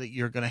make sure that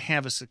you're going to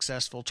have a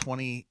successful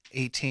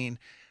 2018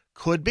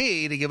 could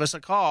be to give us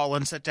a call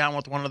and sit down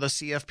with one of the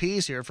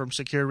CFPs here from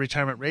Secure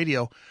Retirement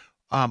Radio.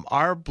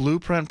 Our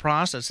blueprint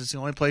process is the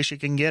only place you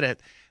can get it.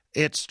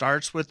 It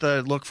starts with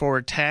the look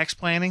forward tax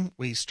planning.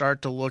 We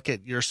start to look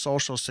at your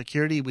Social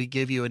Security. We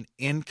give you an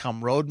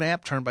income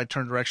roadmap,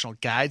 turn-by-turn directional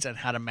guides on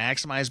how to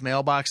maximize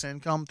mailbox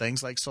income,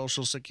 things like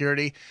Social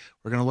Security.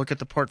 We're going to look at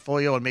the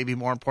portfolio, and maybe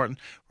more important,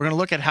 we're going to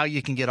look at how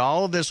you can get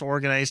all of this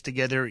organized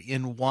together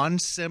in one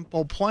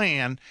simple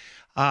plan.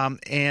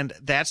 And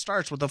that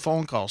starts with a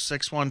phone call,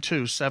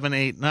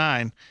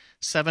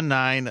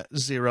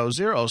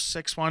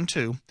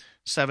 612-789-7900,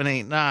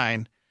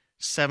 612-789-7900.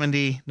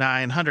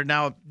 7,900.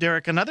 Now,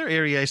 Derek, another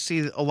area I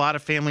see a lot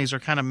of families are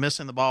kind of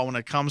missing the ball when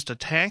it comes to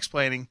tax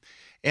planning,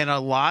 and a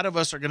lot of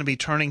us are going to be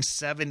turning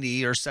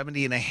 70 or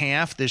 70 and a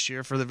half this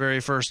year for the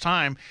very first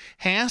time,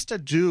 has to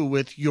do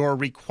with your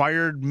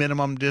required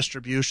minimum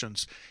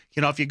distributions.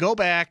 You know, if you go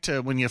back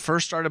to when you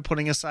first started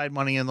putting aside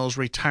money in those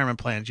retirement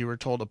plans, you were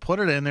told to put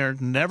it in there,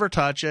 never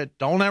touch it,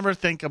 don't ever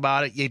think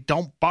about it, you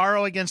don't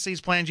borrow against these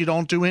plans, you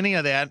don't do any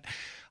of that.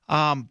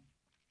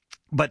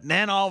 But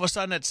then all of a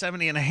sudden at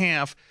 70 and a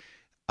half,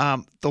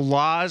 the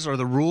laws or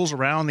the rules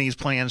around these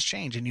plans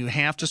change, and you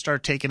have to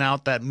start taking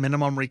out that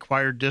minimum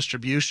required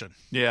distribution.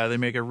 Yeah, they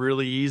make it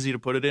really easy to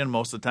put it in.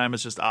 Most of the time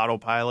it's just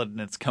autopilot, and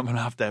it's coming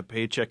off that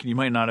paycheck, and you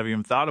might not have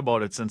even thought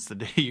about it since the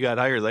day you got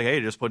hired. Like, hey,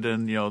 just put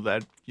in,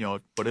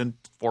 put in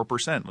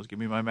 4%. Let's give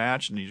me my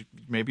match, and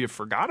maybe you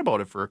forgot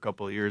about it for a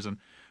couple of years. And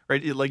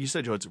right, like you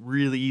said, Joe, it's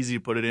really easy to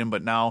put it in,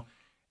 but now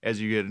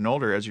as you get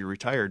older, as you're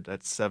retired,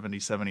 that's 70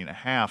 and a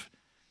half.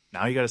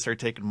 Now you got to start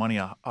taking money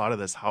out of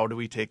this. How do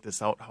we take this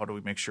out? How do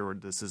we make sure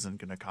this isn't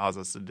going to cause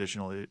us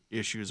additional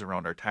issues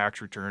around our tax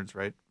returns,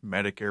 right?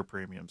 Medicare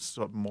premiums,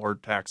 so more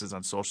taxes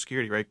on Social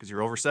Security, right? Because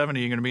you're over 70,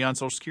 you're going to be on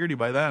Social Security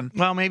by then.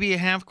 Well, maybe you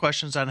have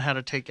questions on how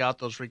to take out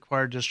those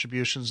required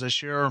distributions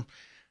this year. Or,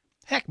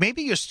 heck,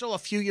 maybe you're still a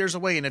few years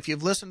away. And if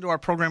you've listened to our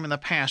program in the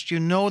past, you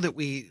know that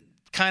we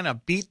kind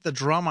of beat the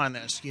drum on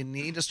this. You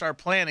need to start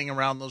planning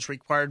around those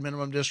required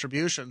minimum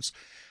distributions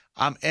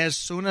as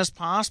soon as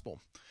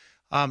possible.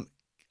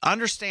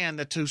 Understand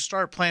that to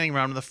start planning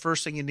around them, the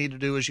first thing you need to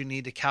do is you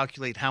need to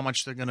calculate how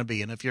much they're going to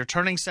be. And if you're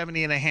turning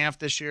 70 and a half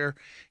this year,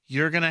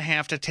 you're going to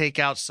have to take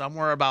out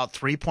somewhere about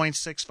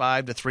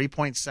 3.65 to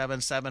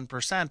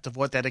 3.77% of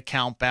what that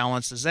account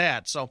balance is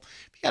at. So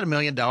if you got $1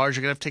 million, you're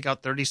going to have to take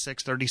out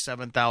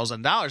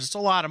 $37,000. It's a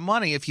lot of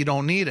money if you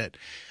don't need it.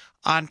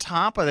 On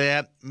top of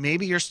that,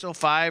 maybe you're still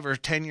 5 or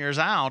 10 years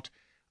out.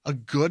 A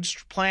good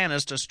plan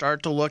is to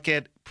start to look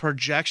at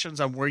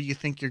projections on where you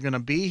think you're going to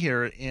be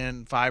here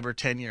in 5 or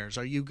 10 years.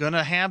 Are you going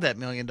to have that $1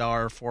 million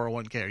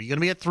 401k? Are you going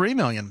to be at $3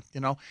 million?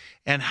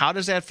 And how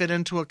does that fit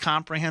into a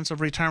comprehensive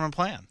retirement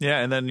plan? Yeah,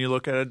 and then you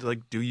look at it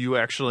like, do you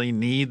actually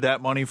need that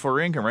money for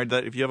income, right?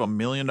 That if you have $1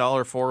 million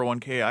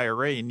 401k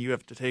IRA and you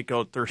have to take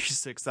out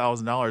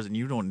 $36,000 and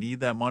you don't need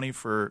that money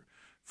for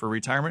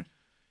retirement,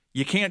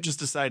 you can't just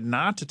decide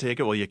not to take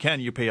it. Well, you can.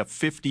 You pay a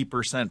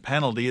 50%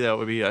 penalty. That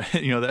would be a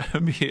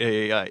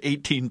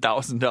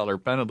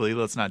 $18,000 penalty.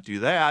 Let's not do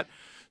that.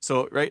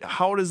 So, right,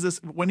 how does this?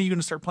 When are you going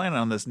to start planning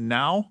on this?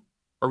 Now,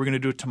 or are we going to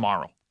do it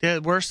tomorrow?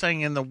 The worst thing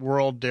in the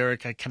world,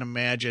 Derek, I can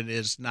imagine,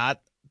 is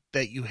not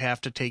that you have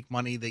to take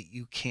money that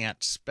you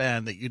can't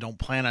spend, that you don't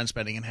plan on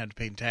spending and have to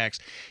pay in tax.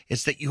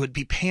 It's that you would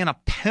be paying a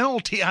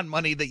penalty on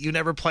money that you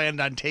never planned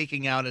on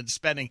taking out and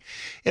spending.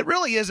 It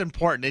really is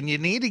important, and you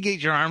need to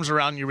get your arms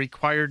around your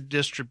required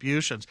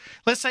distributions.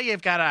 Let's say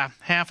you've got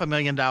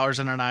 $500,000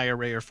 in an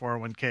IRA or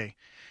 401k.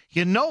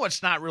 You know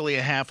it's not really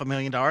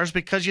 $500,000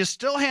 because you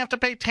still have to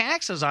pay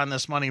taxes on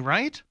this money,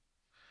 right?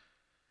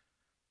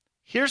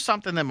 Here's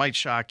something that might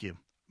shock you.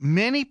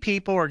 Many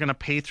people are going to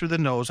pay through the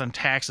nose on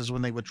taxes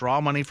when they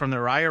withdraw money from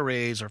their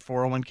IRAs or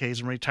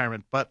 401ks in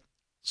retirement, but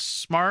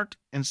smart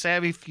and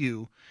savvy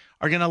few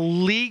are going to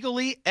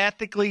legally,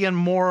 ethically, and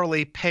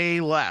morally pay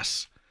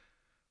less.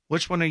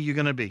 Which one are you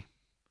going to be?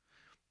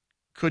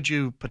 Could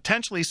you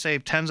potentially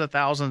save tens of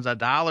thousands of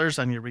dollars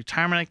on your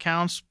retirement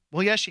accounts?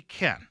 Well, yes, you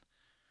can.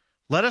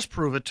 Let us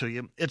prove it to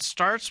you. It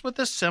starts with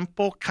a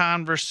simple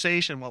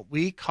conversation, what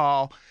we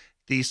call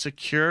the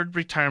Secured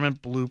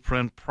Retirement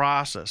Blueprint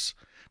process.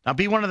 Now,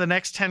 be one of the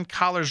next 10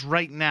 callers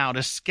right now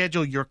to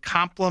schedule your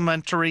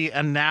complimentary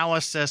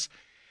analysis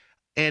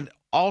and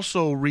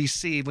also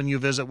receive, when you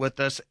visit with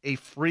us, a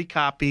free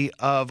copy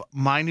of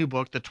my new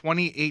book, the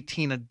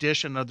 2018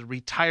 edition of the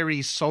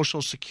Retiree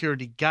Social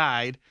Security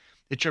Guide.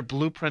 It's your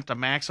blueprint to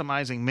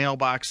maximizing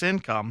mailbox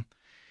income,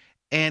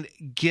 and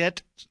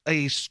get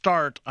a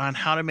start on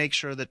how to make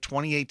sure that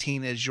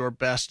 2018 is your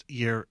best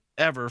year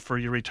ever for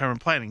your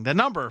retirement planning. The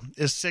number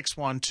is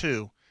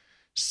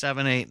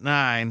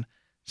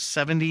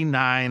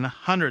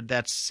 612-789-7900.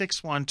 That's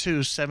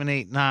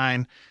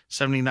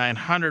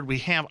 612-789-7900. We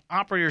have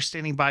operators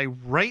standing by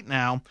right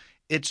now.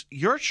 it's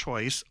your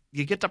choice.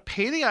 You get to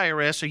pay the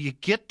IRS, or you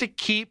get to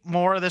keep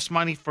more of this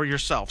money for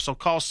yourself. So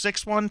call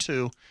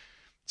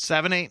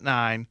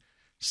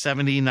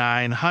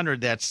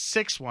 612-789-7900. That's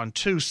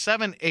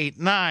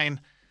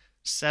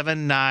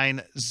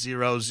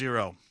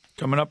 612-789-7900.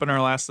 Coming up in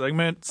our last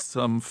segment,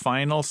 some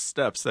final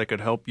steps that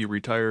could help you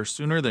retire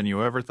sooner than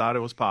you ever thought it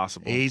was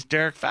possible. He's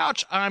Derek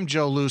Fouch. I'm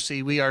Joe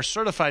Lucy. We are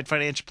certified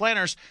financial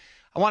planners.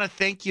 I want to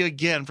thank you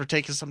again for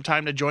taking some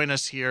time to join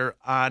us here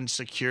on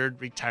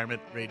Secured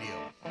Retirement Radio.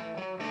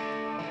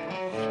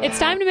 It's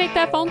time to make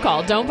that phone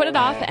call. Don't put it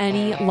off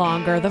any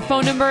longer. The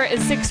phone number is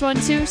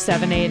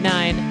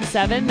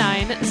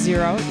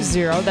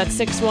 612-789-7900. That's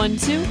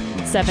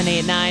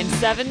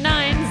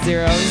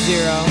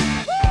 612-789-7900.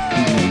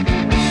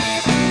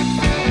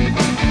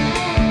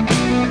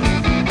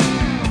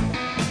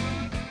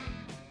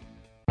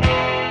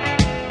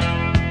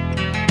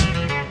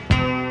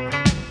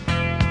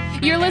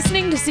 You're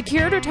listening to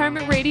Secured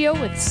Retirement Radio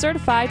with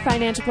certified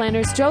financial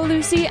planners Joe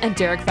Lucy and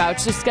Derek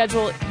Fouch. To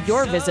schedule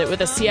your visit with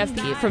a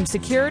CFP from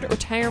Secured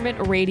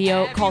Retirement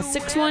Radio, call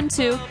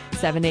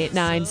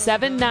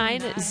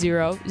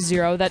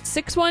 612-789-7900. That's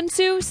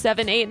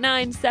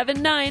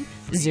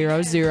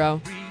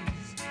 612-789-7900.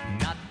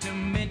 Not to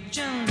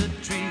mention the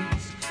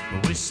trees,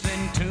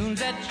 whistling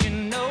tunes that you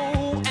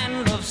know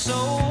and love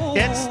so.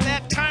 It's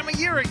that time of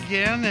year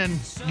again, and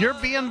you're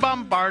being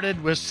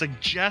bombarded with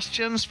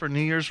suggestions for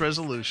New Year's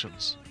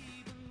resolutions.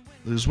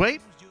 Lose weight,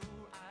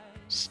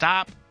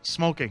 stop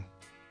smoking,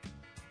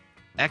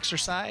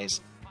 exercise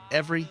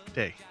every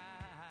day.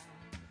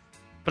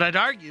 But I'd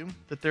argue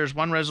that there's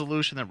one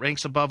resolution that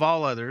ranks above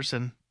all others,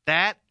 and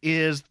that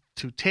is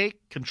to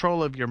take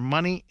control of your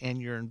money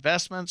and your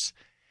investments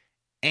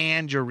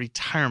and your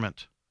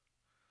retirement.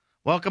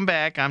 Welcome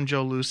back. I'm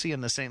Joe Lucy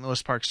in the St.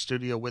 Louis Park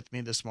studio. With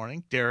me this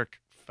morning, Derek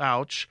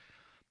Fouch.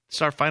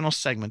 It's our final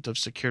segment of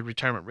Secured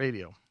Retirement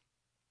Radio.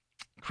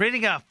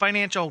 Creating a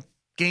financial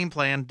game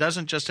plan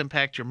doesn't just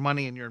impact your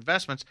money and your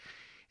investments.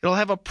 It'll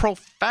have a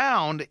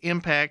profound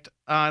impact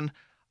on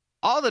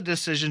all the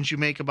decisions you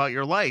make about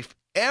your life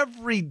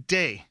every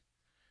day.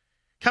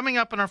 Coming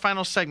up in our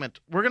final segment,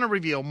 we're going to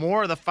reveal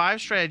more of the 5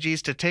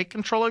 strategies to take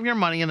control of your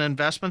money and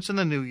investments in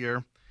the new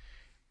year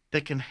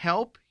that can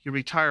help you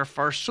retire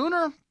far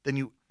sooner than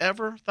you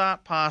ever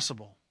thought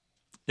possible.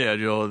 Yeah,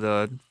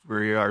 Joe,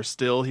 we are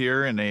still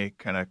here in a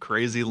kind of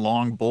crazy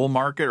long bull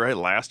market, right?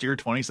 Last year,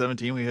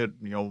 2017, we had,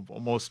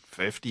 almost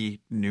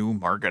 50 new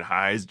market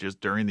highs just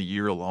during the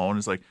year alone.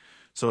 It's like,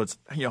 so it's,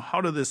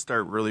 how did this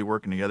start really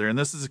working together? And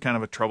this is kind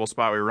of a trouble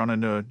spot we run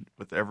into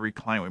with every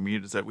client we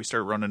meet, is that we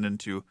start running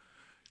into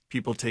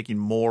people taking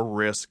more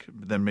risk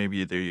than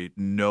maybe they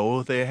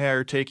know they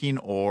are taking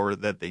or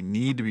that they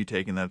need to be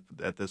taking that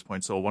at this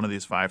point. So one of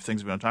these 5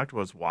 things we want to talk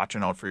about is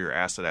watching out for your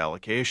asset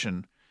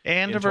allocation.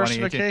 And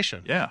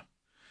diversification. Yeah.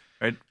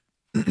 Right.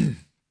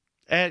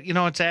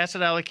 It's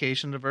asset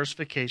allocation.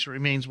 Diversification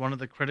remains one of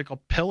the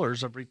critical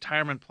pillars of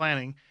retirement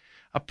planning.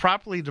 A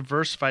properly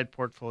diversified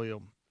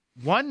portfolio,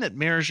 one that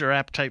mirrors your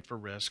appetite for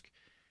risk,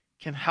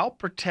 can help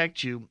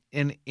protect you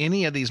in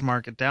any of these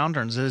market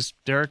downturns. As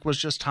Derek was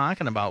just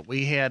talking about,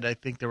 we had, I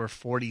think there were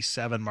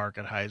 47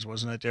 market highs,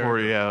 wasn't it,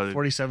 Derek?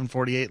 47,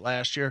 48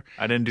 last year.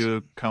 I didn't do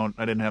a count.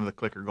 I didn't have the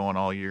clicker going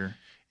all year.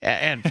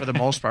 And for the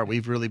most part,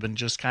 we've really been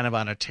just kind of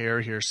on a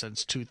tear here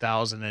since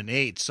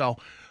 2008. So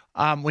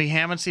we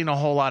haven't seen a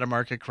whole lot of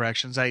market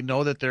corrections. I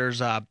know that there's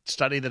a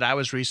study that I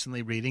was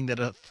recently reading that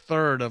a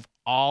third of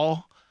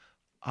all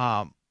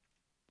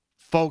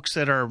folks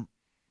that are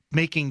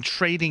making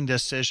trading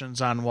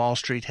decisions on Wall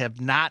Street have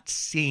not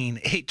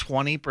seen a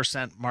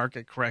 20%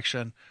 market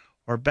correction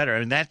or better. I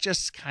mean, that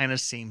just kind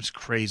of seems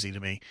crazy to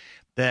me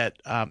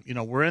that,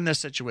 we're in this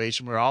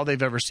situation where all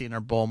they've ever seen are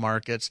bull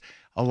markets.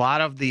 A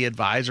lot of the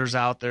advisors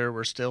out there,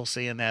 we're still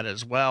seeing that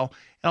as well.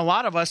 And a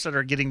lot of us that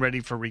are getting ready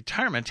for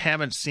retirement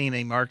haven't seen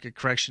a market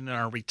correction in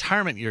our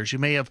retirement years. You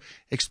may have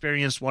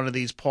experienced one of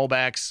these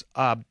pullbacks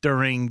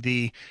during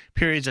the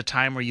periods of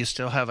time where you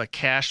still have a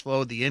cash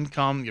flow, the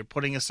income, you're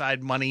putting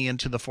aside money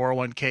into the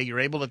 401k. You're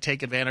able to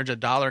take advantage of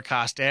dollar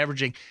cost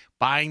averaging,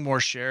 buying more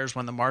shares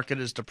when the market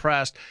is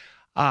depressed.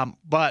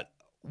 But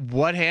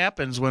what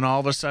happens when all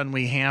of a sudden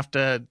we have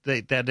to,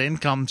 that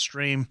income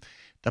stream,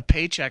 the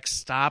paychecks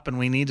stop and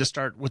we need to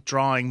start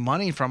withdrawing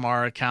money from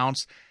our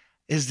accounts?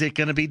 Is it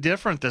going to be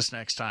different this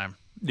next time?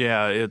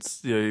 Yeah,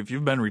 it's if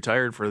you've been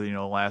retired for the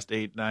last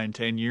 8, 9,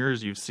 10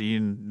 years, you've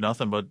seen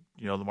nothing but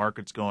the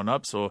market's going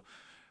up. So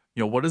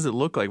what does it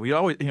look like? We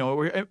always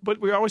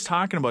we're always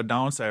talking about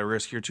downside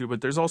risk here too.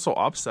 But there's also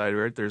upside,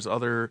 right? There's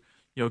other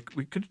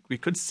we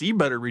could see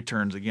better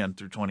returns again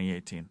through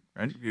 2018,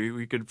 right?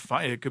 We could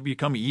find it could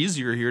become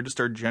easier here to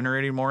start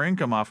generating more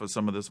income off of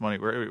some of this money.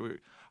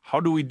 How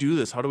do we do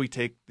this? How do we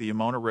take the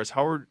amount of risk?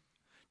 How are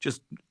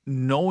just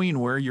knowing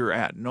where you're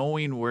at,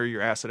 knowing where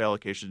your asset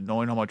allocation,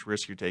 knowing how much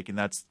risk you're taking,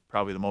 that's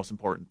probably the most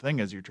important thing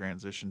as you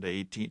transition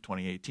to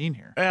 2018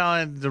 here. Well,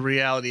 and the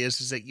reality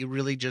is that you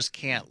really just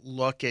can't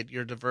look at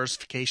your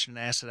diversification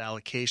and asset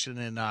allocation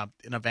in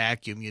a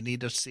vacuum. You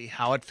need to see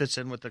how it fits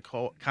in with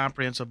the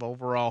comprehensive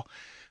overall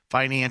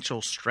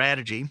financial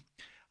strategy.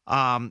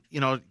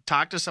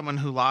 Talk to someone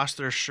who lost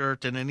their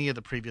shirt in any of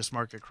the previous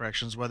market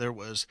corrections, whether it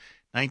was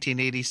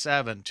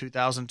 1987,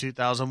 2000,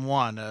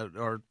 2001,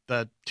 or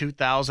the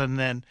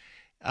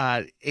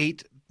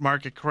 2008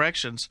 market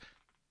corrections,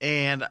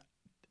 and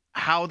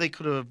how they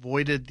could have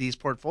avoided these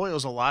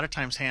portfolios a lot of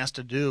times has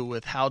to do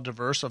with how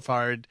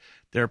diversified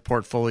their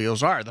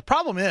portfolios are. The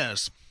problem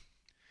is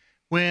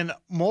when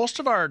most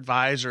of our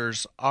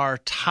advisors are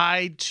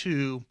tied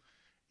to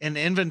an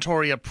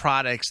inventory of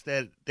products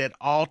that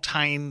all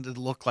tend to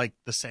look like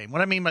the same.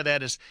 What I mean by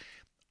that is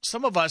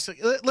some of us,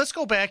 let's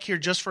go back here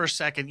just for a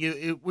second.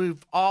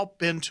 We've all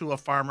been to a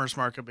farmer's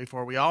market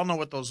before. We all know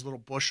what those little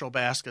bushel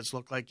baskets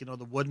look like,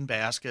 the wooden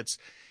baskets.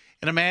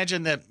 And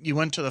imagine that you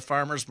went to the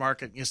farmer's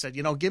market and you said,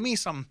 give me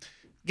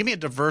a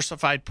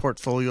diversified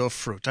portfolio of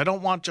fruit. I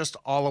don't want just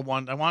all of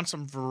one. I want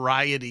some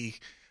variety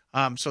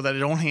so that I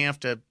don't have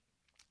to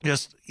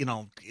just,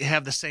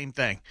 have the same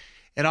thing.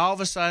 And all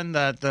of a sudden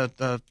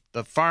the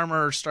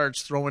farmer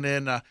starts throwing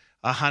in a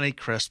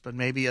Honeycrisp and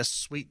maybe a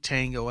Sweet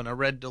Tango and a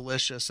Red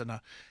Delicious and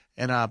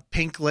a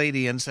Pink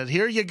Lady and said,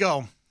 here you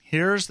go.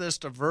 Here's this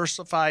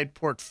diversified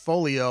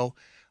portfolio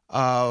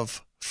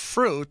of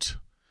fruit.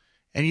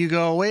 And you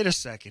go, wait a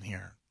second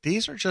here.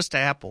 These are just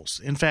apples.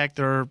 In fact,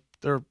 they're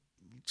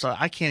so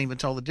I can't even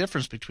tell the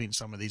difference between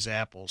some of these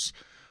apples.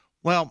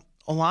 Well,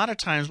 a lot of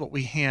times what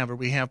we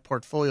have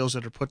portfolios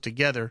that are put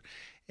together,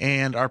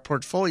 and our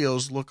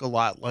portfolios look a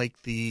lot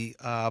like the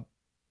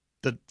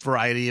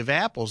variety of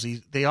apples.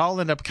 They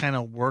all end up kind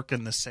of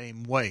working the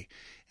same way.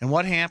 And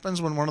what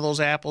happens when one of those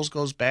apples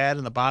goes bad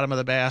in the bottom of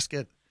the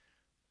basket?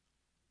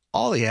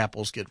 All the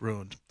apples get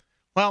ruined.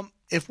 Well,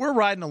 if we're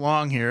riding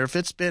along here, if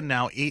it's been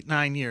now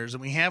 8-9 years and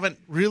we haven't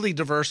really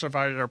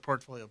diversified our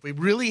portfolio, if we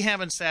really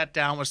haven't sat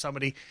down with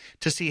somebody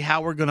to see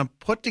how we're going to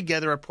put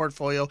together a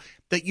portfolio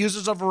that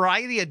uses a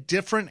variety of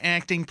different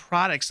acting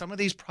products, some of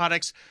these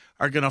products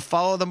are going to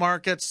follow the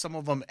market. Some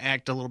of them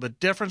act a little bit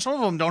different. Some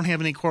of them don't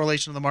have any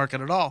correlation to the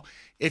market at all.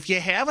 If you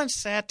haven't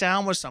sat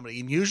down with somebody,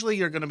 and usually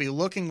you're going to be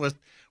working with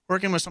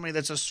somebody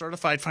that's a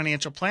certified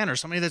financial planner,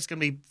 somebody that's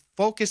going to be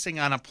focusing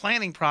on a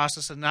planning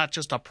process and not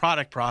just a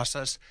product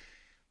process,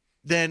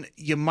 then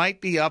you might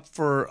be up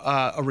for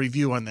a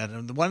review on that.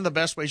 And one of the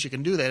best ways you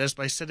can do that is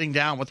by sitting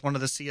down with one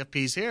of the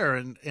CFPs here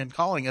and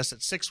calling us at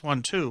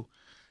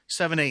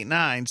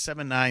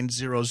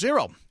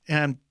 612-789-7900.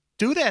 And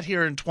do that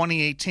here in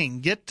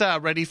 2018. Get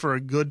ready for a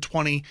good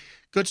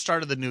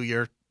start of the new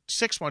year.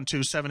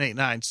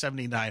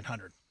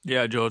 612-789-7900.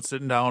 Yeah, Joe, it's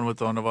sitting down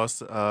with one of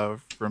us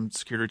from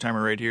Security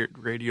Retirement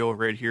Radio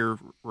right here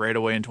right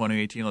away in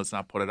 2018. Let's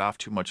not put it off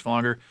too much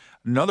longer.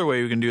 Another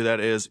way we can do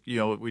that is,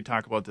 we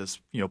talk about this,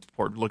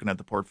 looking at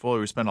the portfolio.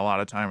 We spend a lot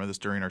of time on this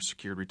during our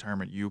Secured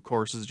Retirement U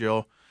courses,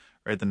 Joe.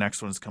 Right, the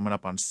next one's coming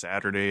up on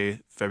Saturday,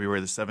 February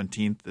the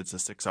 17th. It's a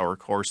 6-hour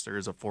course. There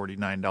is a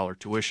 $49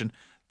 tuition.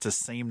 It's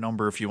the same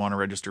number if you want to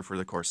register for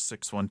the course,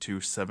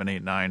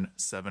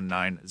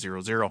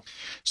 612-789-7900.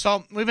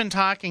 So we've been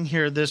talking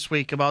here this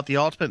week about the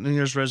ultimate New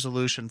Year's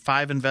resolution,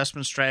 5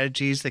 investment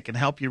strategies that can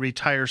help you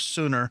retire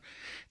sooner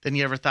than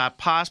you ever thought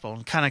possible.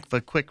 And kind of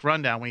a quick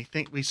rundown, we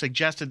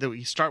suggested that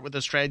we start with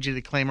a strategy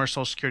to claim our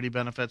Social Security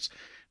benefits.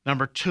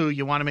 Number 2,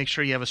 you want to make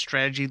sure you have a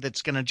strategy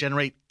that's going to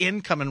generate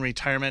income in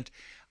retirement.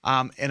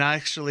 And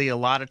actually, a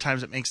lot of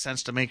times it makes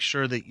sense to make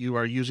sure that you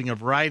are using a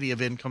variety of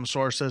income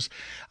sources.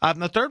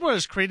 The third one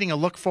is creating a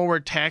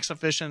look-forward,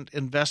 tax-efficient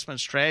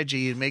investment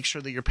strategy and make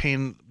sure that you're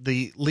paying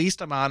the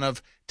least amount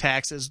of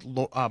taxes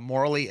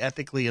morally,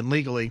 ethically, and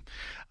legally.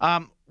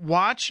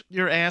 Watch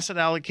your asset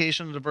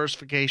allocation and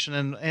diversification.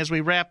 And as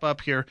we wrap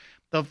up here,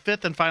 the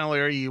fifth and final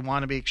area you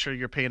want to make sure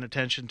you're paying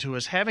attention to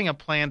is having a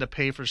plan to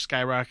pay for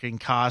skyrocketing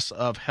costs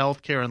of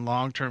health care and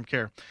long-term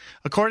care.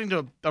 According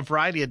to a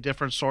variety of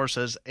different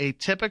sources, a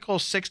typical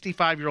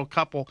 65-year-old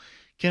couple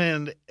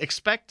can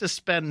expect to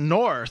spend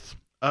north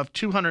of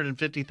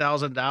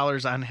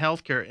 $250,000 on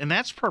health care, and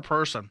that's per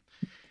person.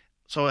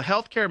 So a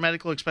health care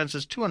medical expense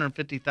is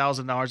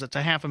 $250,000. That's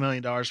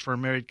 $500,000 for a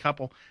married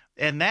couple.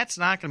 And that's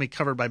not going to be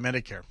covered by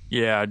Medicare.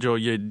 Yeah, Joe,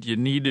 you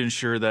need to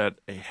ensure that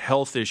a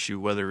health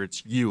issue, whether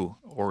it's you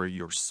or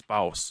your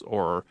spouse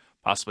or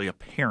possibly a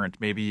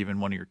parent, maybe even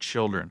one of your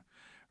children,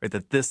 right,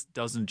 that this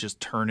doesn't just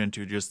turn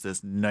into just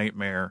this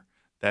nightmare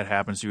that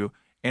happens to you.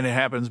 And it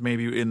happens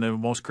maybe in the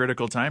most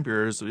critical time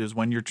period is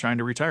when you're trying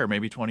to retire.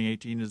 Maybe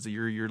 2018 is the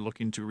year you're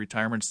looking to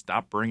retirement,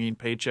 stop bringing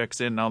paychecks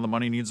in. Now the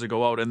money needs to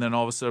go out. And then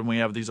all of a sudden we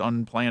have these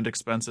unplanned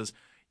expenses.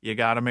 You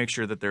got to make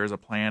sure that there's a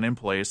plan in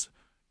place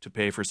to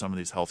pay for some of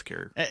these health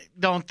care.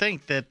 Don't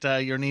think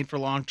that your need for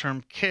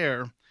long-term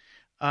care,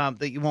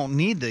 that you won't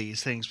need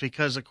these things,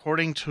 because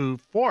according to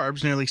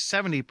Forbes, nearly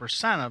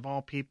 70% of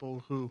all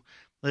people who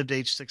lived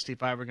age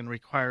 65 are going to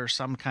require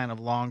some kind of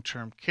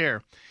long-term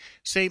care.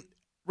 See,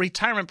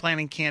 retirement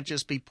planning can't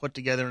just be put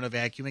together in a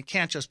vacuum. It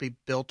can't just be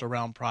built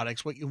around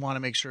products. What you want to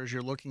make sure is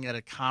you're looking at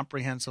a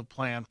comprehensive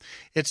plan.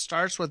 It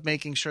starts with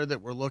making sure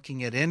that we're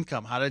looking at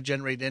income, how to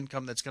generate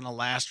income that's going to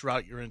last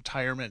throughout your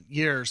retirement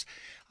years.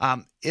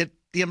 It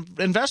the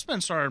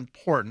investments are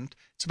important.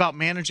 It's about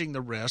managing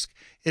the risk.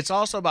 It's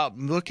also about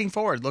looking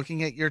forward,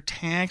 looking at your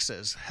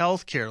taxes,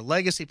 healthcare,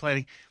 legacy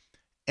planning.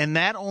 And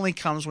that only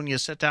comes when you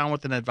sit down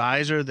with an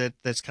advisor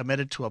that's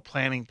committed to a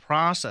planning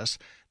process.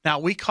 Now,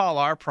 we call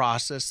our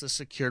process the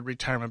Secured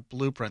Retirement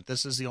Blueprint.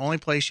 This is the only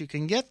place you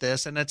can get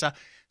this, and it's a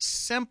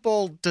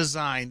simple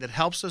design that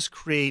helps us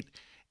create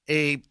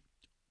a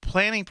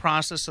planning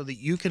process so that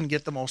you can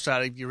get the most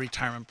out of your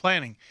retirement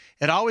planning.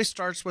 It always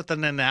starts with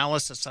an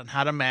analysis on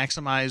how to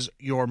maximize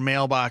your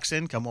mailbox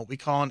income, what we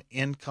call an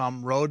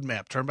income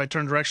roadmap,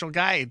 turn-by-turn directional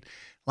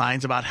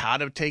guidelines about how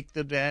to take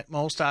the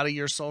most out of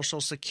your Social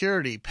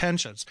Security,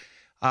 pensions.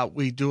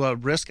 We do a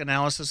risk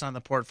analysis on the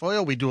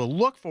portfolio. We do a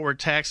look-forward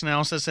tax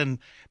analysis. And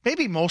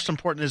maybe most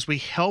important is we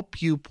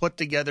help you put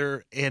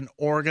together an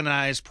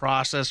organized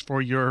process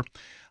for your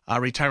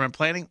retirement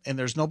planning. And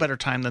there's no better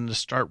time than to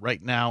start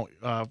right now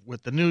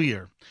with the new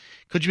year.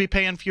 Could you be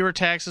paying fewer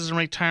taxes in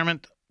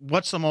retirement?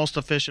 What's the most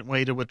efficient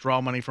way to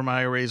withdraw money from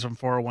IRAs and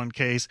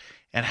 401ks?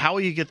 And how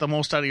will you get the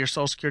most out of your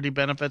Social Security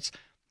benefits?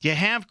 You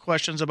have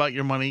questions about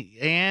your money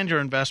and your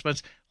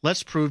investments.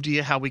 Let's prove to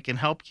you how we can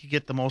help you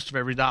get the most of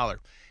every dollar.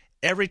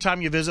 Every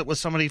time you visit with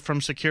somebody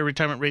from Secure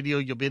Retirement Radio,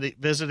 you'll be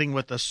visiting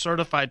with a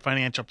certified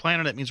financial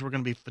planner. That means we're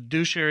going to be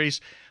fiduciaries.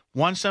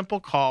 One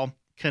simple call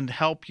can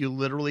help you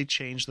literally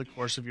change the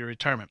course of your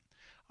retirement.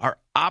 Our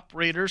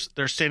operators,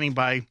 they're standing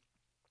by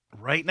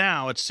right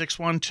now at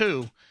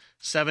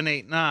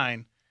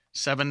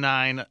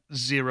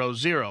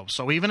 612-789-7900.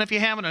 So even if you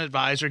have an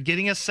advisor,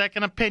 getting a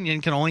second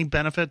opinion can only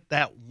benefit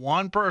that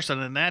one person,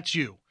 and that's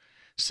you.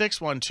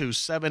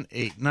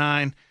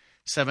 612-789-7900.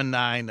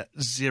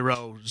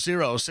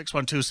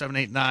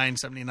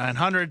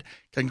 612-789-7900.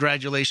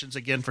 Congratulations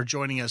again for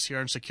joining us here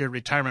on Secure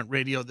Retirement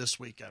Radio this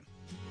weekend.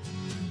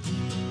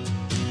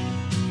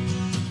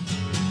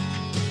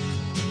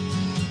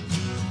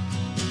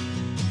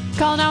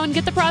 Call now and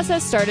get the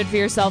process started for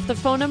yourself. The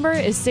phone number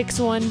is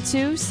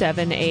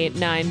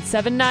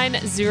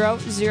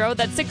 612-789-7900.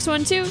 That's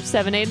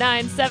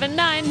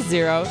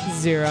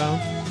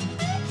 612-789-7900.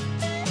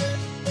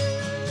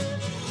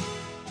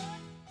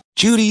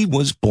 Judy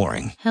was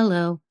boring.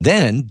 Hello.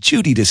 Then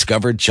Judy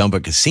discovered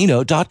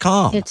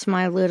ChumbaCasino.com. It's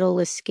my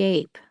little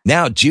escape.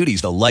 Now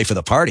Judy's the life of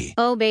the party.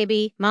 Oh,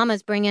 baby,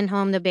 mama's bringing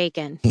home the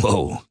bacon.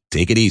 Whoa,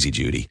 take it easy,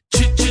 Judy.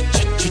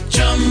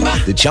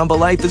 The Chumba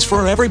life is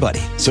for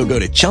everybody. So go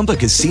to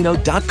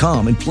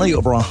ChumbaCasino.com and play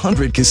over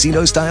 100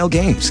 casino-style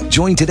games.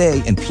 Join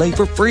today and play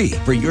for free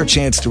for your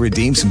chance to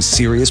redeem some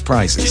serious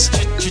prizes.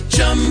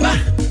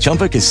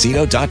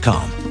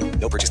 ChumbaCasino.com.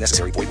 No purchase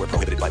necessary. Void where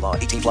prohibited by law.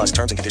 18+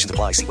 terms and conditions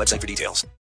apply. See website for details.